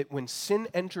that when sin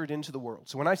entered into the world,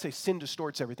 so when I say sin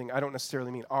distorts everything, I don't necessarily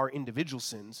mean our individual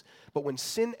sins, but when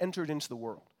sin entered into the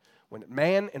world, when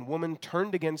man and woman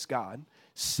turned against God,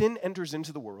 sin enters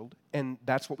into the world, and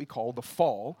that's what we call the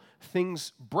fall.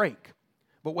 Things break.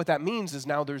 But what that means is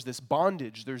now there's this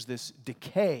bondage, there's this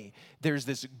decay, there's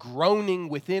this groaning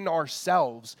within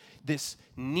ourselves, this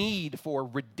need for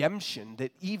redemption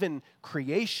that even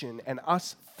creation and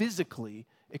us physically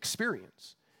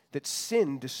experience. That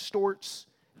sin distorts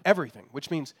everything,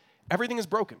 which means everything is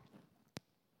broken.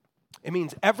 It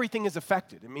means everything is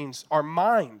affected. It means our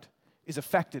mind is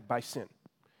affected by sin.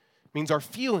 It means our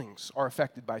feelings are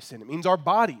affected by sin. It means our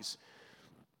bodies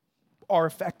are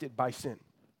affected by sin.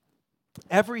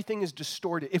 Everything is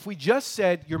distorted. If we just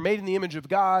said, you're made in the image of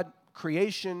God,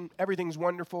 creation, everything's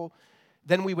wonderful,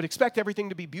 then we would expect everything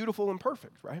to be beautiful and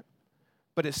perfect, right?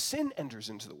 But as sin enters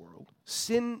into the world,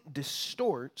 sin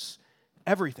distorts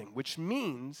everything, which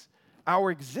means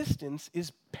our existence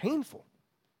is painful.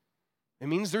 It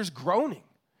means there's groaning.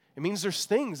 It means there's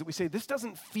things that we say, this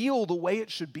doesn't feel the way it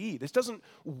should be. This doesn't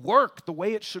work the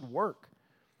way it should work.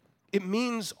 It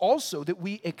means also that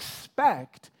we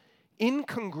expect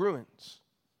incongruence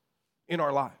in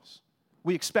our lives.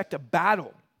 We expect a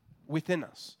battle within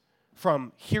us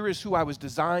from here is who I was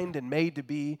designed and made to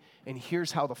be, and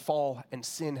here's how the fall and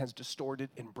sin has distorted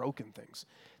and broken things.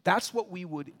 That's what we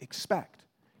would expect.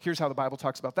 Here's how the Bible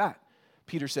talks about that.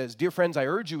 Peter says, "Dear friends, I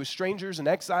urge you as strangers and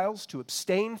exiles to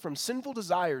abstain from sinful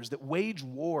desires that wage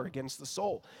war against the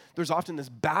soul." There's often this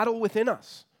battle within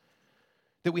us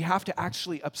that we have to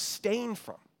actually abstain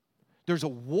from. There's a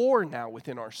war now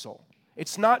within our soul.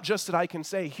 It's not just that I can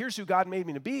say, here's who God made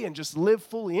me to be and just live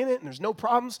fully in it and there's no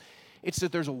problems. It's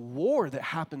that there's a war that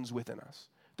happens within us.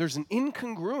 There's an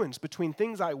incongruence between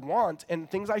things I want and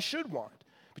things I should want,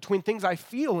 between things I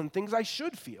feel and things I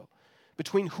should feel,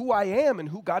 between who I am and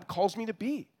who God calls me to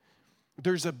be.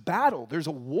 There's a battle. There's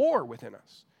a war within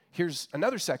us. Here's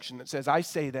another section that says, "I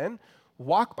say then,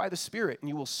 walk by the Spirit, and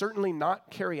you will certainly not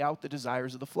carry out the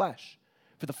desires of the flesh.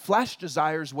 For the flesh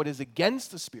desires what is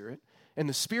against the Spirit, and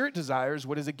the Spirit desires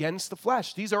what is against the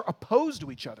flesh. These are opposed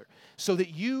to each other, so that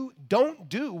you don't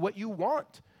do what you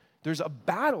want." There's a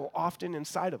battle often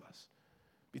inside of us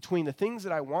between the things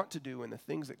that I want to do and the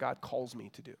things that God calls me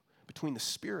to do, between the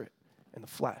Spirit and the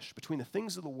flesh, between the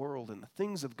things of the world and the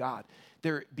things of God.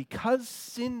 Because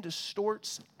sin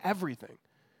distorts everything,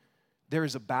 there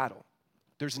is a battle.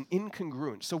 There's an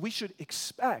incongruence. So we should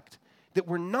expect that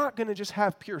we're not going to just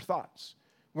have pure thoughts.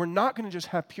 We're not going to just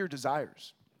have pure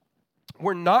desires.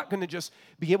 We're not going to just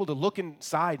be able to look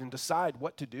inside and decide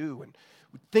what to do and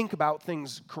think about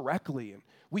things correctly. And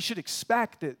we should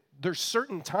expect that there's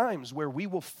certain times where we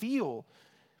will feel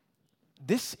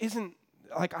this isn't,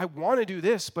 like I want to do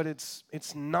this, but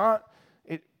it's not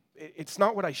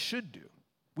what I should do.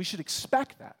 We should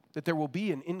expect that there will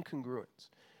be an incongruence,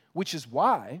 which is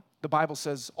why the Bible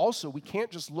says also we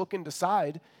can't just look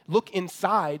inside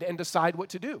and decide what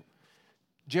to do.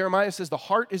 Jeremiah says the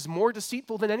heart is more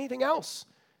deceitful than anything else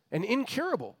and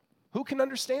incurable. Who can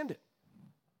understand it?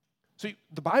 So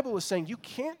the Bible is saying you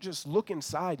can't just look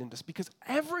inside and just, because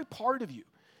every part of you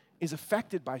is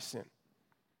affected by sin.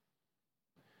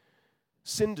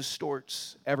 Sin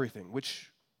distorts everything,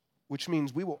 which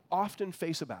means we will often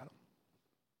face a battle.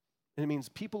 And it means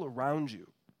people around you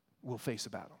will face a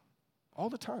battle all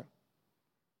the time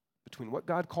between what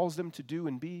God calls them to do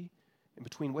and be and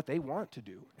between what they want to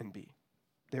do and be.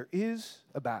 There is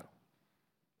a battle.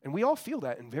 And we all feel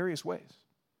that in various ways.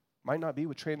 Might not be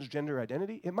with transgender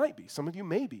identity. It might be. Some of you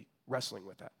may be wrestling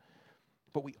with that.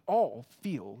 But we all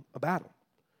feel a battle.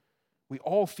 We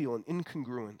all feel an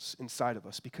incongruence inside of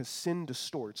us because sin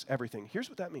distorts everything. Here's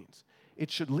what that means.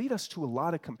 It should lead us to a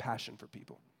lot of compassion for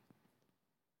people.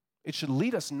 It should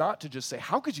lead us not to just say,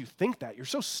 how could you think that? You're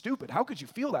so stupid. How could you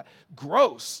feel that?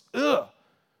 Gross. Ugh.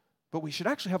 But we should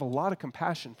actually have a lot of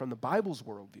compassion from the Bible's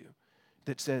worldview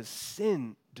that says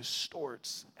sin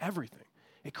distorts everything.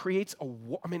 It creates a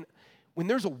war. I mean, when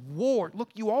there's a war, look,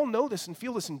 you all know this and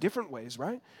feel this in different ways,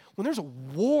 right? When there's a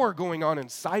war going on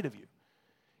inside of you,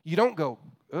 you don't go,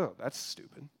 oh, that's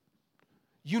stupid.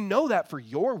 You know that for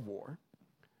your war.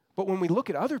 But when we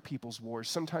look at other people's wars,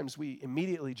 sometimes we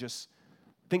immediately just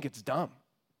think it's dumb,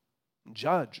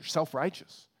 judge, or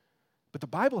self-righteous. But the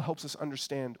Bible helps us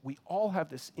understand we all have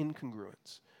this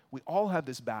incongruence. We all have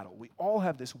this battle. We all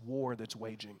have this war that's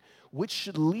waging, which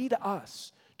should lead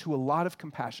us to a lot of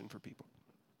compassion for people.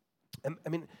 I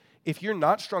mean, if you're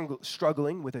not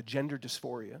struggling with a gender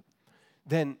dysphoria,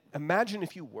 then imagine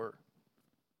if you were.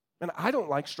 And I don't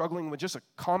like struggling with just a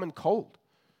common cold.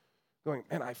 Going,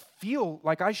 man, I feel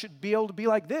like I should be able to be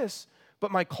like this,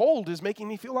 but my cold is making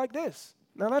me feel like this.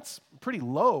 Now, that's pretty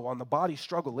low on the body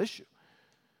struggle issue.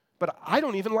 But I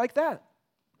don't even like that.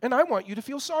 And I want you to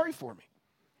feel sorry for me.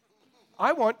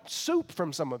 I want soup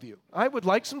from some of you. I would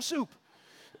like some soup.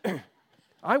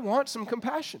 I want some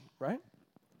compassion, right?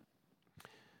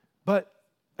 But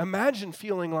imagine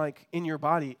feeling like in your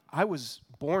body, I was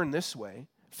born this way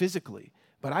physically,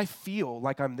 but I feel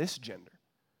like I'm this gender.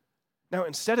 Now,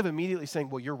 instead of immediately saying,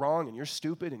 well, you're wrong and you're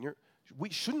stupid, and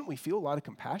shouldn't we feel a lot of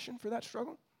compassion for that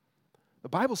struggle? The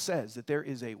Bible says that there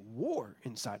is a war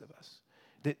inside of us,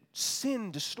 that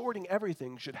sin distorting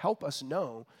everything should help us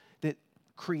know that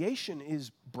creation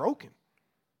is broken,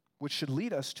 which should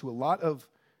lead us to a lot of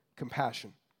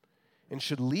compassion and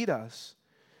should lead us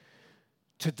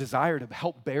to desire to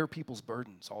help bear people's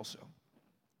burdens also.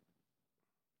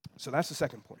 So that's the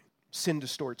second point. Sin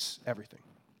distorts everything.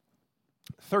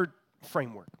 Third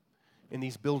framework in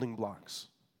these building blocks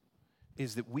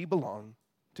is that we belong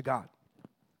to God.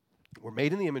 We're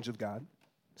made in the image of God.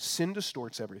 Sin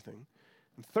distorts everything.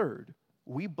 And third,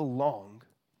 we belong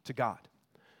to God.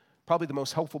 Probably the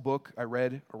most helpful book I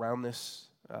read around this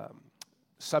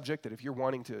subject, that if you're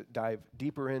wanting to dive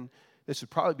deeper in, this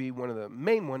would probably be one of the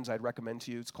main ones I'd recommend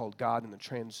to you. It's called God and the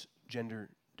Transgender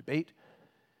Debate.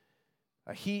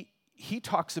 He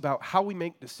talks about how we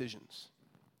make decisions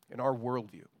in our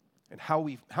worldview and how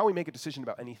we make a decision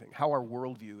about anything, how our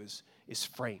worldview is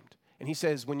framed. And he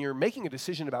says when you're making a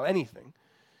decision about anything,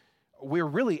 we're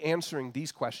really answering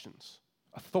these questions.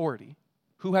 Authority,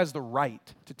 who has the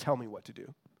right to tell me what to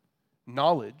do?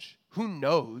 Knowledge, who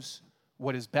knows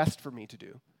what is best for me to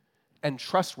do? And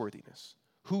trustworthiness,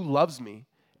 who loves me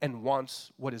and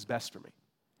wants what is best for me?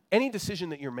 Any decision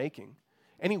that you're making,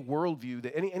 any worldview,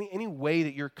 that any way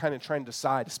that you're kind of trying to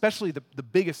decide, especially the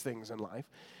biggest things in life,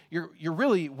 you're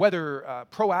really, whether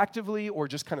proactively or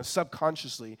just kind of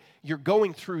subconsciously, you're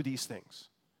going through these things.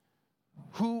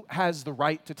 Who has the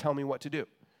right to tell me what to do?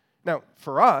 Now,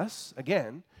 for us,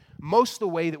 again, most of the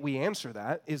way that we answer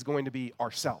that is going to be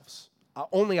ourselves.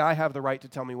 Only I have the right to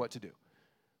tell me what to do.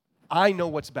 I know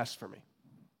what's best for me.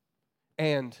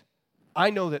 And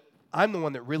I know that I'm the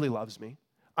one that really loves me.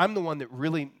 I'm the one that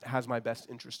really has my best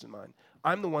interest in mind.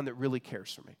 I'm the one that really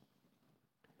cares for me.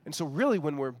 And so really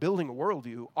when we're building a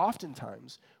worldview,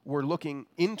 oftentimes we're looking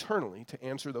internally to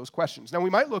answer those questions. Now we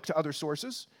might look to other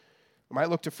sources. We might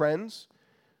look to friends.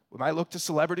 We might look to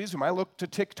celebrities. We might look to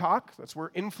TikTok. That's where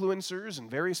influencers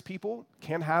and various people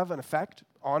can have an effect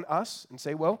on us and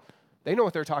say, well, they know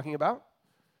what they're talking about.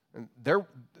 And the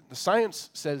science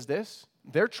says this.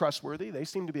 They're trustworthy. They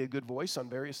seem to be a good voice on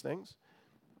various things.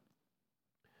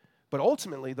 But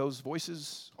ultimately, those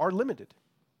voices are limited.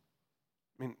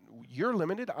 I mean, you're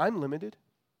limited. I'm limited.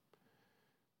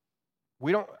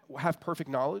 We don't have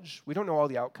perfect knowledge. We don't know all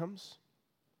the outcomes.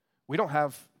 We don't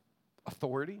have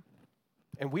authority.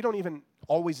 And we don't even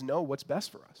always know what's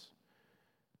best for us.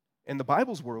 And the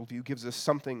Bible's worldview gives us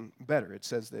something better. It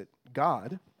says that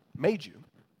God made you.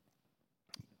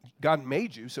 God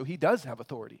made you, so he does have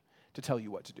authority to tell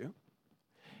you what to do.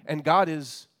 And God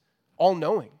is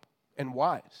all-knowing and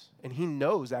wise, and he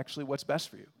knows actually what's best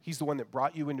for you. He's the one that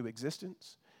brought you into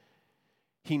existence.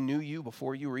 He knew you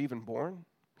before you were even born.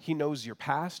 He knows your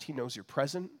past. He knows your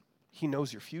present. He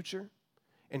knows your future.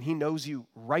 And he knows you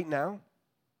right now,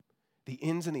 the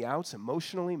ins and the outs,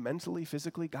 emotionally, mentally,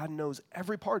 physically. God knows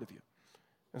every part of you.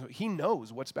 And so he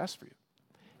knows what's best for you.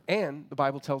 And the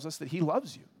Bible tells us that he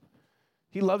loves you.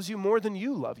 He loves you more than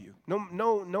you love you.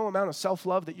 No amount of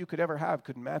self-love that you could ever have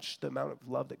could match the amount of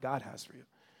love that God has for you.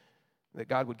 That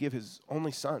God would give his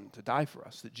only son to die for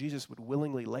us. That Jesus would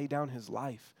willingly lay down his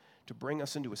life to bring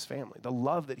us into his family. The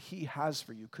love that he has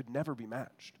for you could never be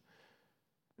matched.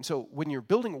 And so when you're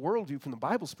building a worldview from the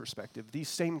Bible's perspective, these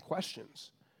same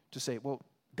questions to say, well,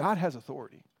 God has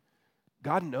authority.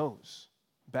 God knows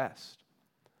best.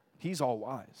 He's all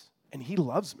wise. And he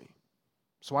loves me.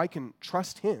 So I can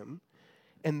trust him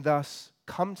and thus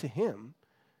come to him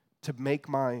to make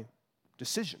my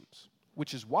decisions.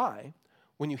 Which is why,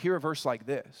 when you hear a verse like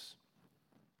this,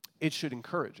 it should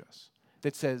encourage us.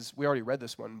 That says, we already read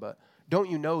this one, but don't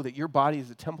you know that your body is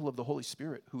the temple of the Holy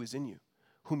Spirit who is in you,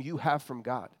 whom you have from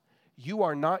God? You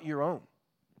are not your own,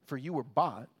 for you were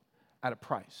bought at a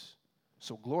price.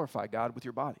 So glorify God with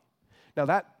your body. Now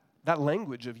that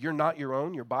language of you're not your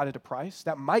own, you're bought at a price,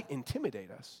 that might intimidate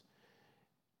us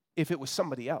if it was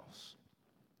somebody else.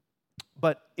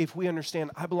 But if we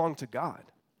understand I belong to God,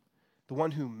 the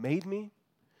one who made me,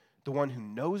 the one who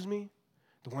knows me,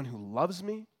 the one who loves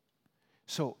me,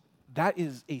 so that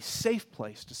is a safe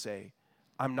place to say,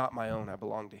 I'm not my own, I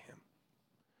belong to him.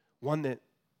 One that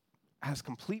has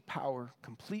complete power,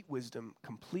 complete wisdom,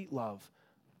 complete love.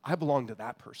 I belong to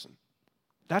that person.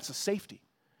 That's a safety.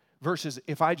 Versus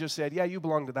if I just said, yeah, you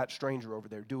belong to that stranger over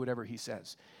there, do whatever he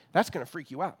says. That's going to freak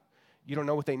you out. You don't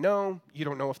know what they know. You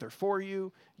don't know if they're for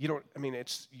you. You're going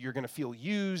to feel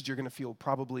used. You're going to feel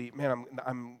probably, man,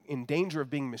 I'm in danger of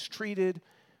being mistreated.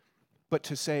 but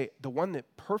to say the one that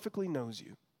perfectly knows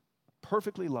you,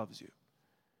 perfectly loves you,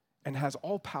 and has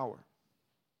all power,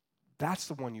 that's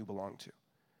the one you belong to.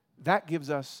 That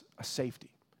gives us a safety.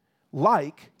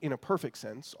 Like, in a perfect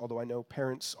sense, although I know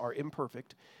parents are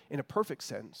imperfect, in a perfect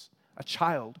sense, a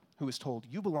child who is told,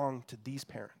 you belong to these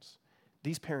parents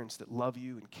that love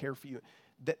you and care for you,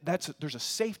 there's a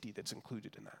safety that's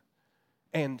included in that.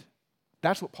 And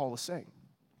that's what Paul is saying.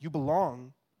 You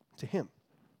belong to him.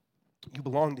 You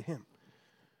belong to him,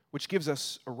 which gives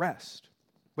us a rest.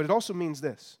 But it also means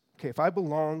this. Okay, if I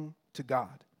belong to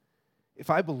God, if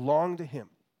I belong to him,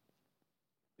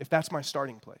 if that's my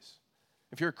starting place,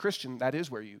 if you're a Christian, that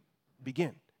is where you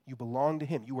begin. You belong to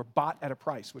him. You were bought at a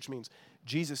price, which means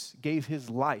Jesus gave his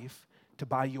life to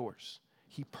buy yours.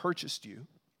 He purchased you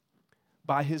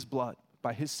by his blood,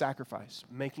 by his sacrifice,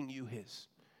 making you his.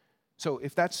 So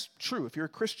if that's true, if you're a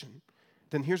Christian,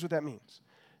 then here's what that means.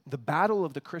 The battle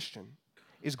of the Christian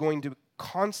is going to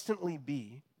constantly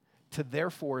be to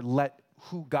therefore let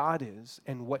who God is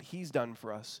and what he's done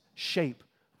for us shape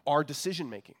our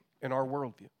decision-making and our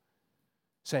worldview.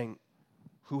 Saying,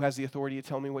 who has the authority to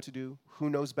tell me what to do? Who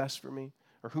knows best for me?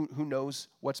 Or who knows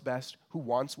what's best? Who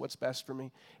wants what's best for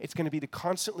me? It's going to be to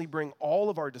constantly bring all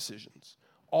of our decisions,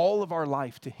 all of our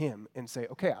life to him and say,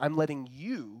 okay, I'm letting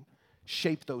you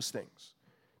shape those things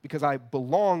because I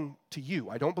belong to you.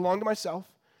 I don't belong to myself.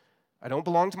 I don't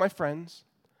belong to my friends.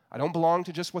 I don't belong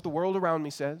to just what the world around me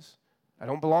says. I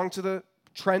don't belong to the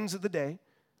trends of the day.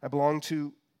 I belong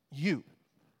to you,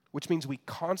 which means we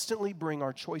constantly bring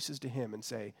our choices to him and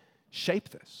say, shape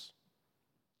this,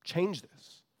 change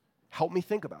this, help me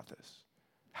think about this,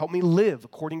 help me live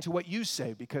according to what you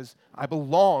say because I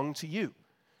belong to you.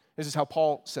 This is how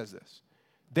Paul says this.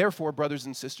 Therefore, brothers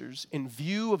and sisters, in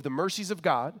view of the mercies of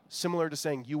God, similar to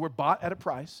saying you were bought at a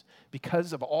price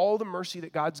because of all the mercy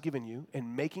that God's given you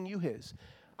in making you his,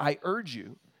 I urge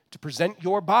you to present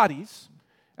your bodies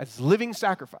as living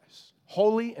sacrifice,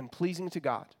 holy and pleasing to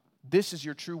God. This is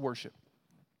your true worship.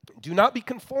 Do not be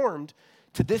conformed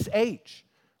to this age.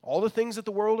 All the things that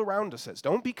the world around us says.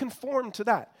 Don't be conformed to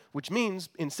that, which means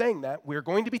in saying that, we're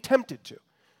going to be tempted to.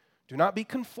 Do not be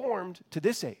conformed to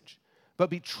this age, but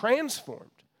be transformed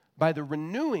by the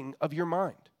renewing of your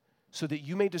mind, so that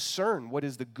you may discern what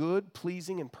is the good,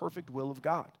 pleasing, and perfect will of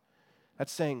God.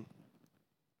 That's saying,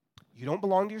 you don't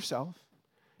belong to yourself,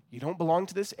 you don't belong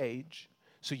to this age,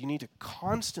 so you need to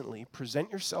constantly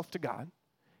present yourself to God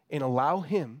and allow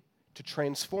him to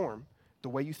transform the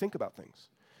way you think about things,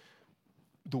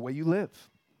 the way you live,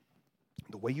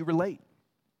 the way you relate.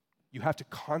 You have to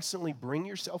constantly bring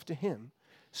yourself to him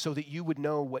so that you would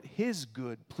know what his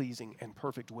good, pleasing, and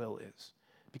perfect will is,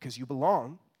 because you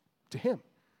belong to him.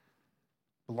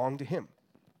 Belong to him.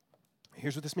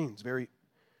 Here's what this means very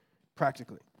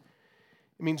practically.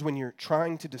 It means when you're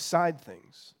trying to decide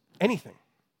things, anything,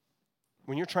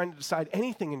 when you're trying to decide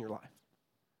anything in your life,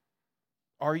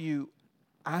 are you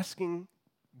asking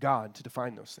God to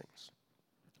define those things?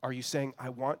 Are you saying, I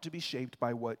want to be shaped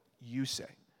by what you say?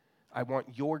 I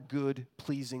want your good,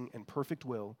 pleasing, and perfect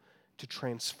will to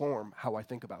transform how I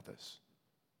think about this.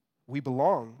 We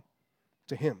belong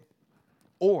to him.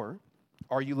 Or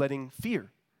are you letting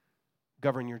fear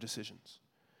govern your decisions?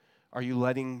 Are you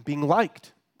letting being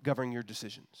liked govern your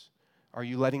decisions? Are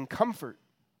you letting comfort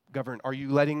govern? Are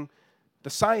you letting the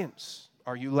science?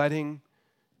 Are you letting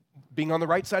being on the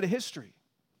right side of history?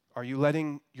 Are you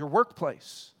letting your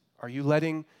workplace? Are you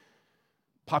letting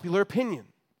popular opinion?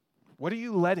 What are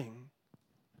you letting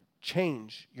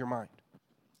change your mind?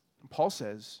 And Paul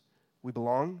says we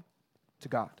belong to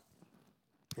God.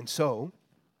 And so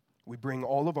we bring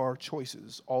all of our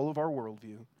choices, all of our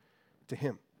worldview to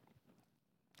him.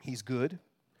 He's good,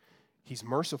 he's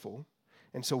merciful,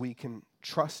 and so we can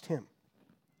trust him.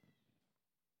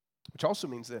 Which also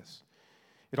means this.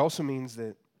 It also means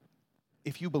that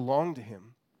if you belong to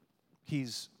him,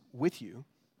 he's with you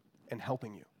and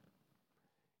helping you.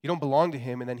 You don't belong to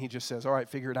him and then he just says, all right,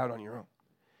 figure it out on your own.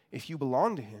 If you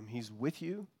belong to him, he's with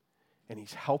you and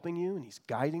he's helping you and he's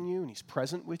guiding you and he's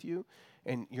present with you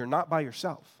and you're not by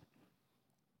yourself.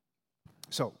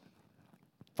 So,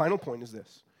 final point is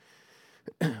this.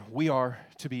 We are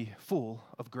to be full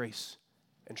of grace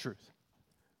and truth.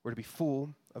 We're to be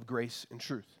full of grace and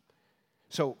truth.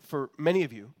 So for many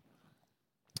of you,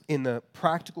 in the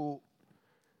practical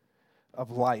of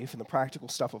life, in the practical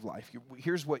stuff of life,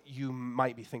 here's what you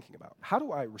might be thinking about. How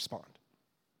do I respond?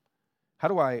 How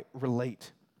do I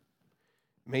relate?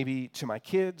 Maybe to my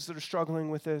kids that are struggling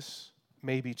with this,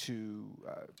 maybe to,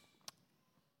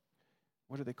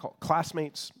 what do they call it?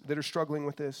 Classmates that are struggling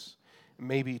with this,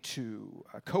 maybe to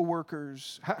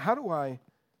coworkers. How do I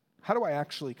how do I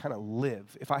actually kind of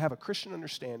live? If I have a Christian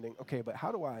understanding, okay, but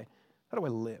how do I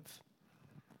live?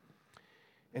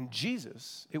 And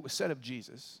Jesus, it was said of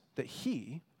Jesus that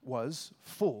he was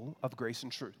full of grace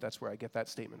and truth. That's where I get that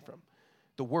statement from.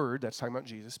 The Word, that's talking about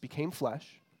Jesus, became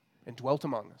flesh and dwelt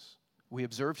among us. We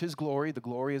observed his glory. The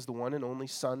glory is the one and only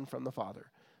Son from the Father,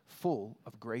 full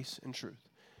of grace and truth.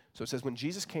 So it says when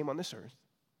Jesus came on this earth,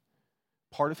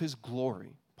 part of his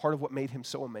glory, part of what made him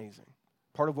so amazing,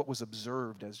 part of what was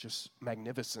observed as just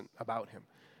magnificent about him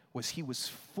was he was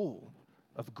full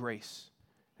of grace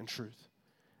and truth.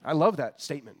 I love that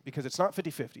statement because it's not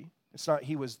 50-50. It's not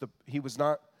he was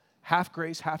not half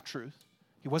grace, half truth.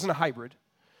 He wasn't a hybrid.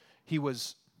 He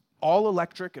was all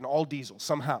electric and all diesel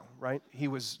somehow, right? He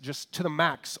was just to the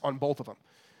max on both of them.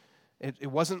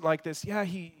 It wasn't like this. Yeah,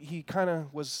 he kind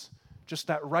of was just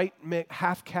that right mix,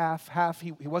 half calf, half.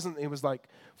 He wasn't. It was like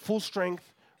full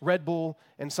strength Red Bull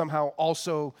and somehow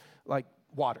also like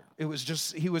water. It was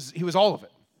just he was all of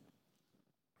it.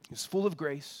 He was full of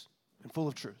grace and full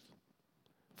of truth.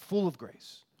 Full of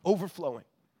grace, overflowing.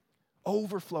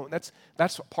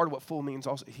 That's part of what full means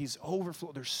also. He's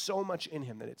overflowing. There's so much in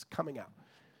him that it's coming out.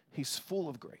 He's full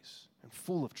of grace and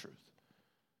full of truth.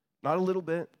 Not a little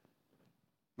bit,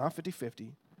 not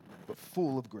 50-50, but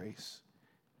full of grace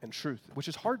and truth, which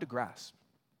is hard to grasp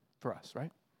for us,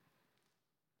 right?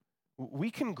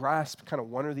 We can grasp kind of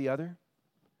one or the other.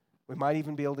 We might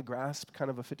even be able to grasp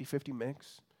kind of a 50-50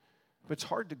 mix. But it's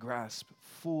hard to grasp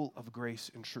full of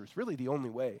grace and truth. Really the only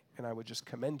way, and I would just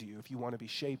commend you if you want to be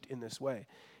shaped in this way,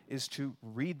 is to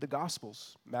read the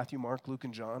Gospels, Matthew, Mark, Luke,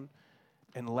 and John,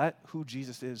 and let who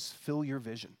Jesus is fill your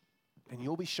vision. And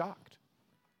you'll be shocked.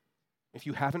 If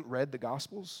you haven't read the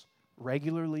Gospels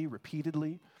regularly,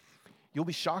 repeatedly, you'll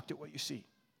be shocked at what you see.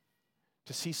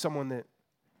 To see someone that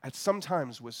at some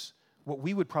times was what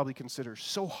we would probably consider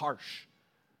so harsh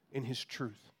in his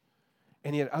truth.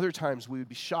 And yet other times we would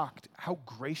be shocked how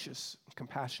gracious and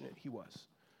compassionate he was.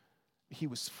 He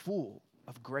was full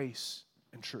of grace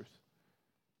and truth.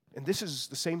 And this is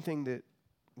the same thing that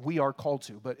we are called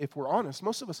to. But if we're honest,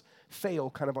 most of us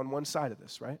fail kind of on one side of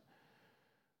this, right?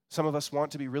 Some of us want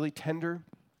to be really tender,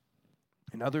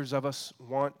 and others of us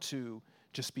want to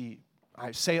just be,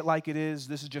 I say it like it is,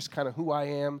 this is just kind of who I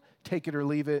am, take it or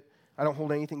leave it, I don't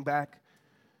hold anything back.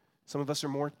 Some of us are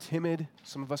more timid,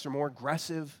 some of us are more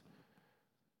aggressive.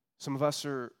 Some of us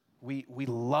we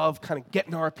love kind of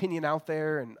getting our opinion out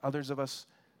there, and others of us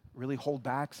really hold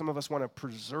back. Some of us want to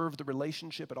preserve the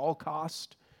relationship at all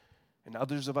cost, and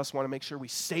others of us want to make sure we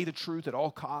say the truth at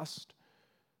all cost.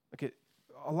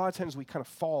 A lot of times we kind of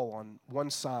fall on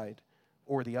one side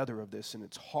or the other of this, and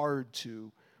it's hard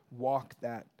to walk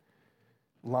that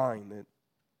line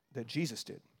that Jesus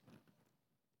did.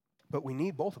 But we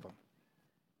need both of them.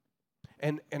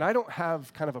 And I don't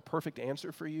have kind of a perfect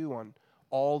answer for you on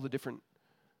all the different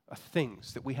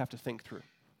things that we have to think through.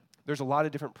 There's a lot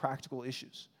of different practical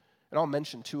issues. And I'll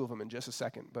mention two of them in just a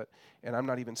second, and I'm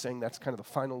not even saying that's kind of the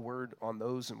final word on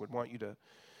those, and would want you to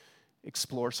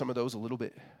explore some of those a little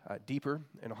bit deeper,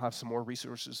 and I'll have some more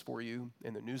resources for you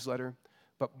in the newsletter.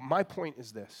 But my point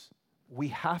is this: we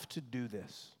have to do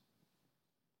this.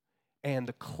 And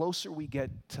the closer we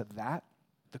get to that,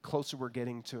 the closer we're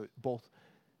getting to both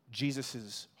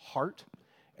Jesus' heart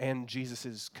and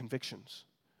Jesus' convictions,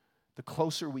 the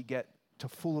closer we get to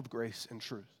full of grace and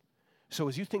truth. So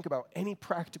as you think about any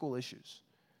practical issues,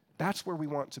 that's where we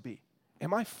want to be.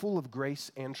 Am I full of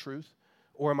grace and truth?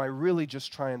 Or am I really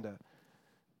just trying to,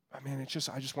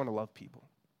 I just want to love people?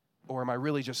 Or am I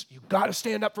really just, you got to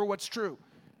stand up for what's true?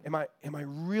 Am I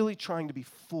really trying to be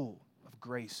full of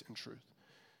grace and truth?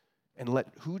 And let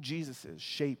who Jesus is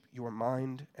shape your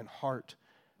mind and heart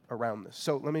around this.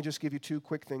 So let me just give you two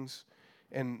quick things.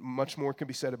 And much more can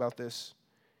be said about this.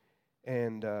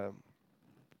 And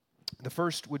the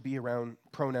first would be around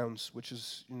pronouns, which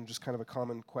is just kind of a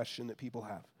common question that people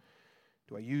have.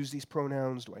 Do I use these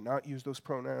pronouns? Do I not use those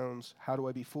pronouns? How do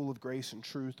I be full of grace and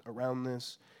truth around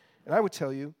this? And I would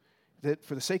tell you that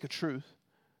for the sake of truth,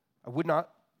 I would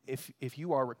not, if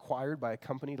you are required by a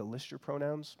company to list your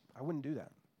pronouns, I wouldn't do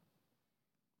that.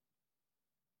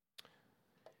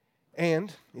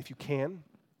 And if you can,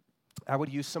 I would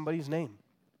use somebody's name.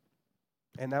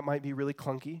 And that might be really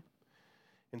clunky.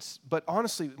 But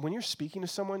honestly, when you're speaking to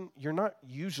someone, you're not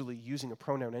usually using a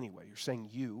pronoun anyway. You're saying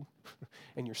you,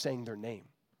 and you're saying their name.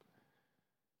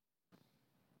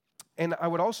 And I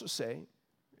would also say,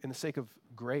 in the sake of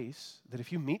grace, that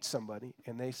if you meet somebody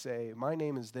and they say, my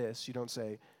name is this, you don't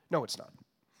say, no, it's not.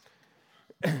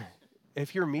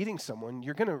 If you're meeting someone,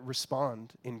 you're going to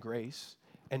respond in grace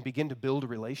and begin to build a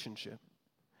relationship.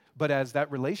 But as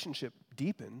that relationship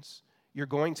deepens, You're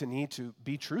going to need to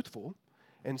be truthful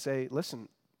and say, listen,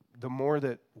 the more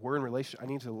that we're in relationship, I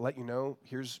need to let you know,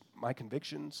 here's my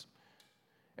convictions.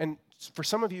 And for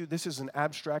some of you, this is an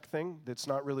abstract thing that's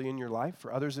not really in your life.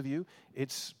 For others of you,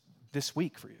 it's this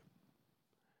week for you.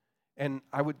 And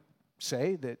I would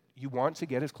say that you want to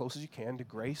get as close as you can to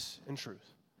grace and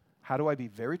truth. How do I be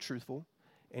very truthful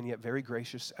and yet very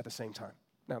gracious at the same time?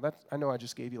 Now, I know I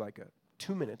just gave you like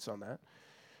 2 minutes on that,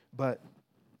 but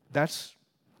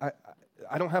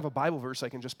I don't have a Bible verse I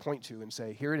can just point to and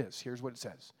say, here it is, here's what it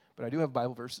says. But I do have a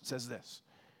Bible verse that says this: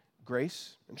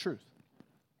 grace and truth.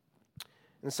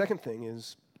 And the second thing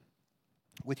is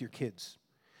with your kids.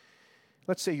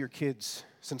 Let's say your kids,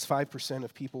 since 5%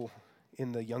 of people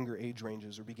in the younger age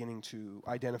ranges are beginning to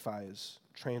identify as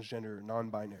transgender or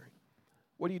non-binary.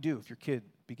 What do you do if your kid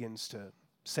begins to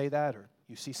say that, or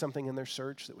you see something in their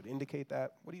search that would indicate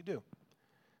that? What do you do?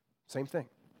 Same thing,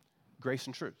 grace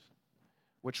and truth.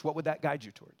 What would that guide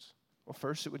you towards? Well,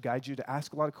 first, it would guide you to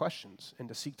ask a lot of questions and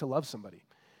to seek to love somebody,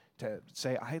 to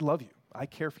say, I love you, I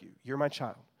care for you, you're my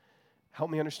child. Help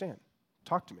me understand.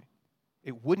 Talk to me.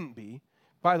 It wouldn't be,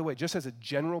 by the way, just as a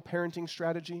general parenting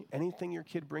strategy, anything your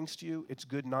kid brings to you, it's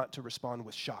good not to respond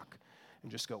with shock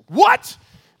and just go, what?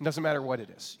 It doesn't matter what it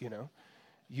is, you know.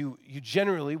 You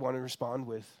generally want to respond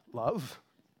with love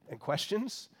and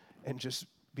questions and just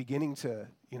beginning to,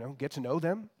 get to know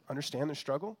them, understand their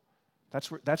struggle.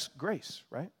 That's grace,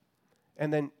 right?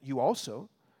 And then you also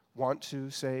want to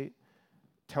say,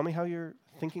 tell me how you're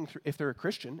thinking through, if they're a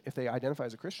Christian, if they identify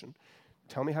as a Christian,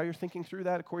 tell me how you're thinking through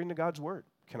that according to God's word.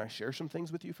 Can I share some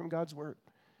things with you from God's word?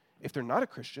 If they're not a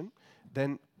Christian,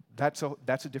 then that's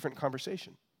a different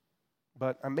conversation.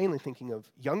 But I'm mainly thinking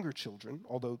of younger children,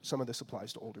 although some of this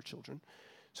applies to older children.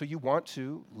 So you want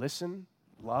to listen,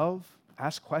 love,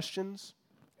 ask questions,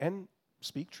 and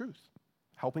speak truth,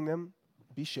 helping them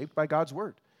be shaped by God's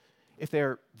word. If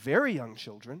they're very young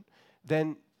children,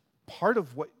 then part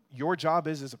of what your job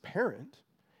is as a parent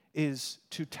is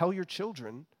to tell your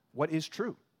children what is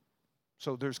true.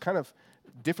 So there's kind of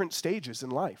different stages in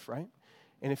life, right?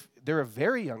 And if they're a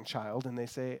very young child and they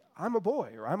say, I'm a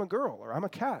boy, or I'm a girl, or I'm a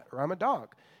cat, or I'm a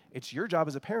dog, it's your job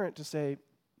as a parent to say,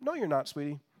 no, you're not,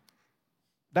 sweetie.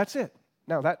 That's it.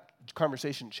 Now, that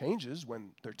conversation changes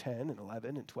when they're 10 and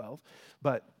 11 and 12,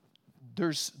 but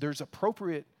there's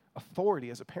appropriate authority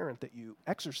as a parent that you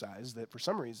exercise that for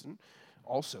some reason,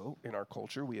 also in our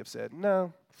culture, we have said,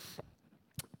 no,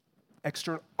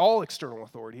 all external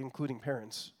authority, including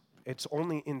parents, it's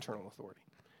only internal authority.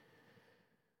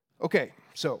 Okay,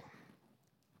 so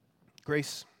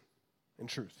grace and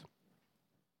truth.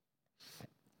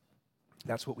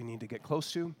 That's what we need to get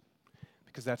close to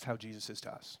because that's how Jesus is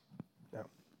to us. Now,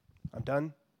 I'm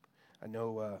done. I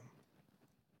know,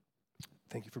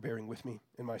 thank you for bearing with me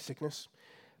in my sickness.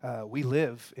 We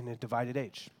live in a divided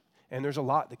age, and there's a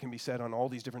lot that can be said on all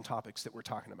these different topics that we're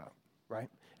talking about, right?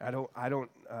 I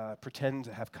don't pretend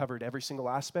to have covered every single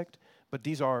aspect, but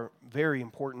these are very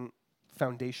important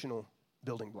foundational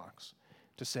building blocks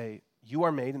to say you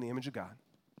are made in the image of God,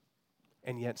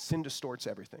 and yet sin distorts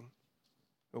everything.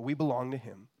 But we belong to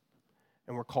him,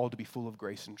 and we're called to be full of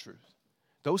grace and truth.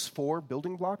 Those 4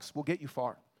 building blocks will get you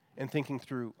far in thinking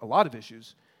through a lot of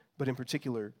issues, but in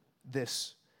particular,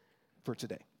 this for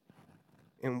today.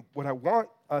 And what I want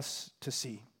us to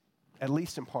see, at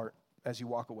least in part, as you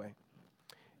walk away,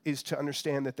 is to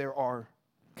understand that there are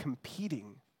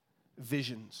competing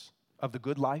visions of the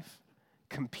good life,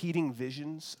 competing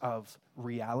visions of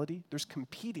reality. There's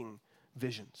competing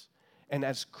visions. And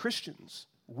as Christians,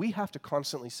 we have to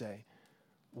constantly say,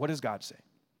 what does God say?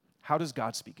 How does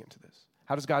God speak into this?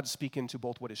 How does God speak into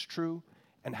both what is true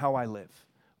and how I live?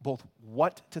 Both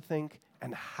what to think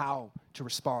and how to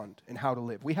respond and how to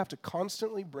live. We have to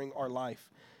constantly bring our life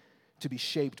to be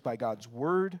shaped by God's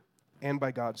word and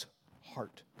by God's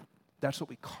heart. That's what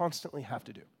we constantly have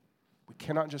to do. We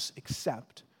cannot just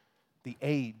accept the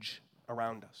age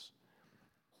around us,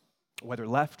 whether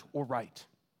left or right,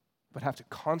 but have to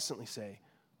constantly say,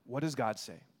 what does God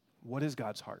say? What is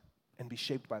God's heart? And be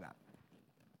shaped by that.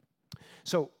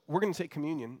 So we're going to take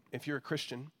communion. If you're a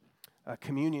Christian,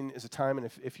 communion is a time, and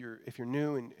if you're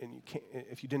new and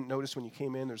if you didn't notice when you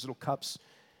came in, there's little cups.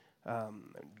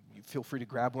 You feel free to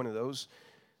grab one of those.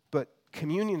 But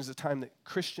communion is a time that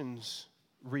Christians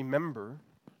remember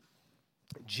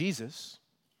Jesus,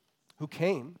 who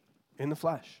came in the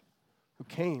flesh, who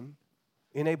came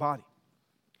in a body,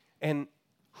 and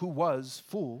who was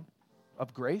full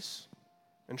of grace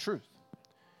and truth.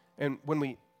 And when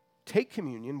we take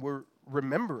communion, we're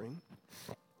remembering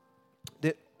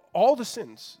that all the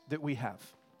sins that we have,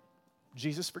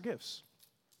 Jesus forgives.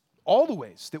 All the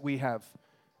ways that we have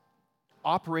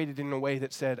operated in a way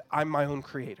that said, I'm my own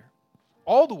creator.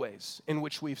 All the ways in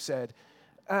which we've said,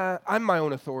 I'm my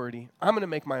own authority. I'm going to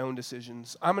make my own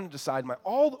decisions. I'm going to decide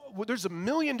there's a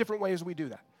million different ways we do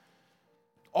that.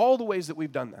 All the ways that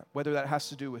we've done that, whether that has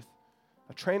to do with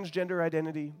a transgender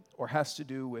identity or has to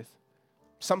do with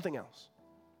something else.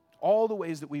 All the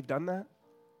ways that we've done that,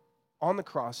 on the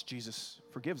cross, Jesus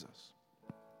forgives us.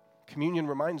 Communion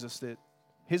reminds us that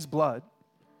his blood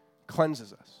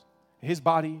cleanses us. His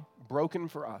body broken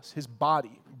for us,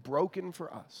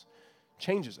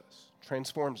 changes us,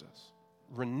 transforms us,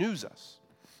 renews us.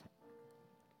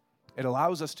 It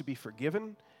allows us to be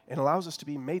forgiven and allows us to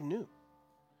be made new,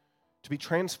 to be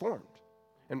transformed.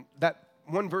 And that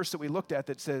one verse that we looked at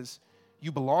that says,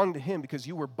 you belong to him because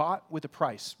you were bought with a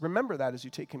price. Remember that as you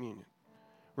take communion.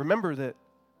 Remember that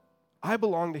I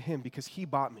belong to him because he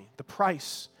bought me. The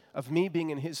price of me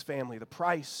being in his family, the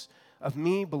price of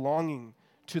me belonging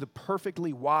to the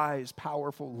perfectly wise,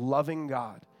 powerful, loving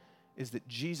God is that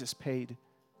Jesus paid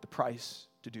the price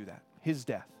to do that, his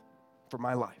death for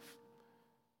my life.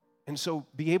 And so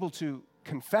be able to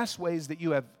confess ways that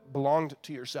you have belonged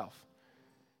to yourself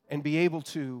and be able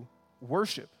to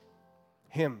worship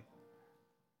him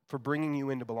for bringing you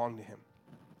in to belong to him.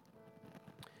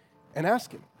 And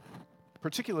ask him,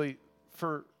 particularly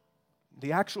for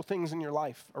the actual things in your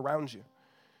life around you.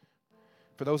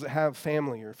 For those that have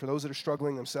family or for those that are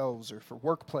struggling themselves or for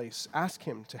workplace, ask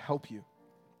him to help you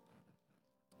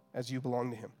as you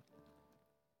belong to him.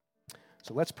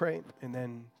 So let's pray and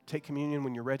then take communion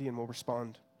when you're ready and we'll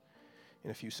respond in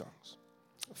a few songs.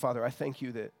 Father, I thank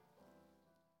you that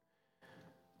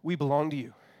we belong to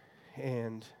you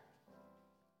and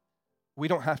we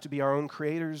don't have to be our own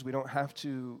creators. We don't have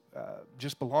to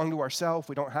just belong to ourselves.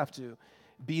 We don't have to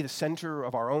be the center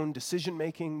of our own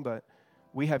decision-making, but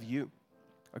we have you,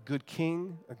 a good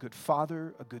king, a good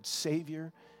father, a good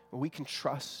savior, and we can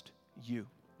trust you.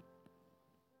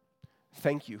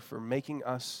 Thank you for making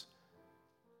us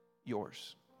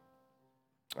yours.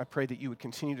 I pray that you would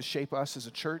continue to shape us as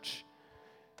a church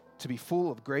to be full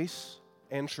of grace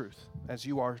and truth as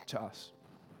you are to us.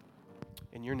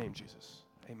 In your name, Jesus,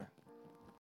 amen.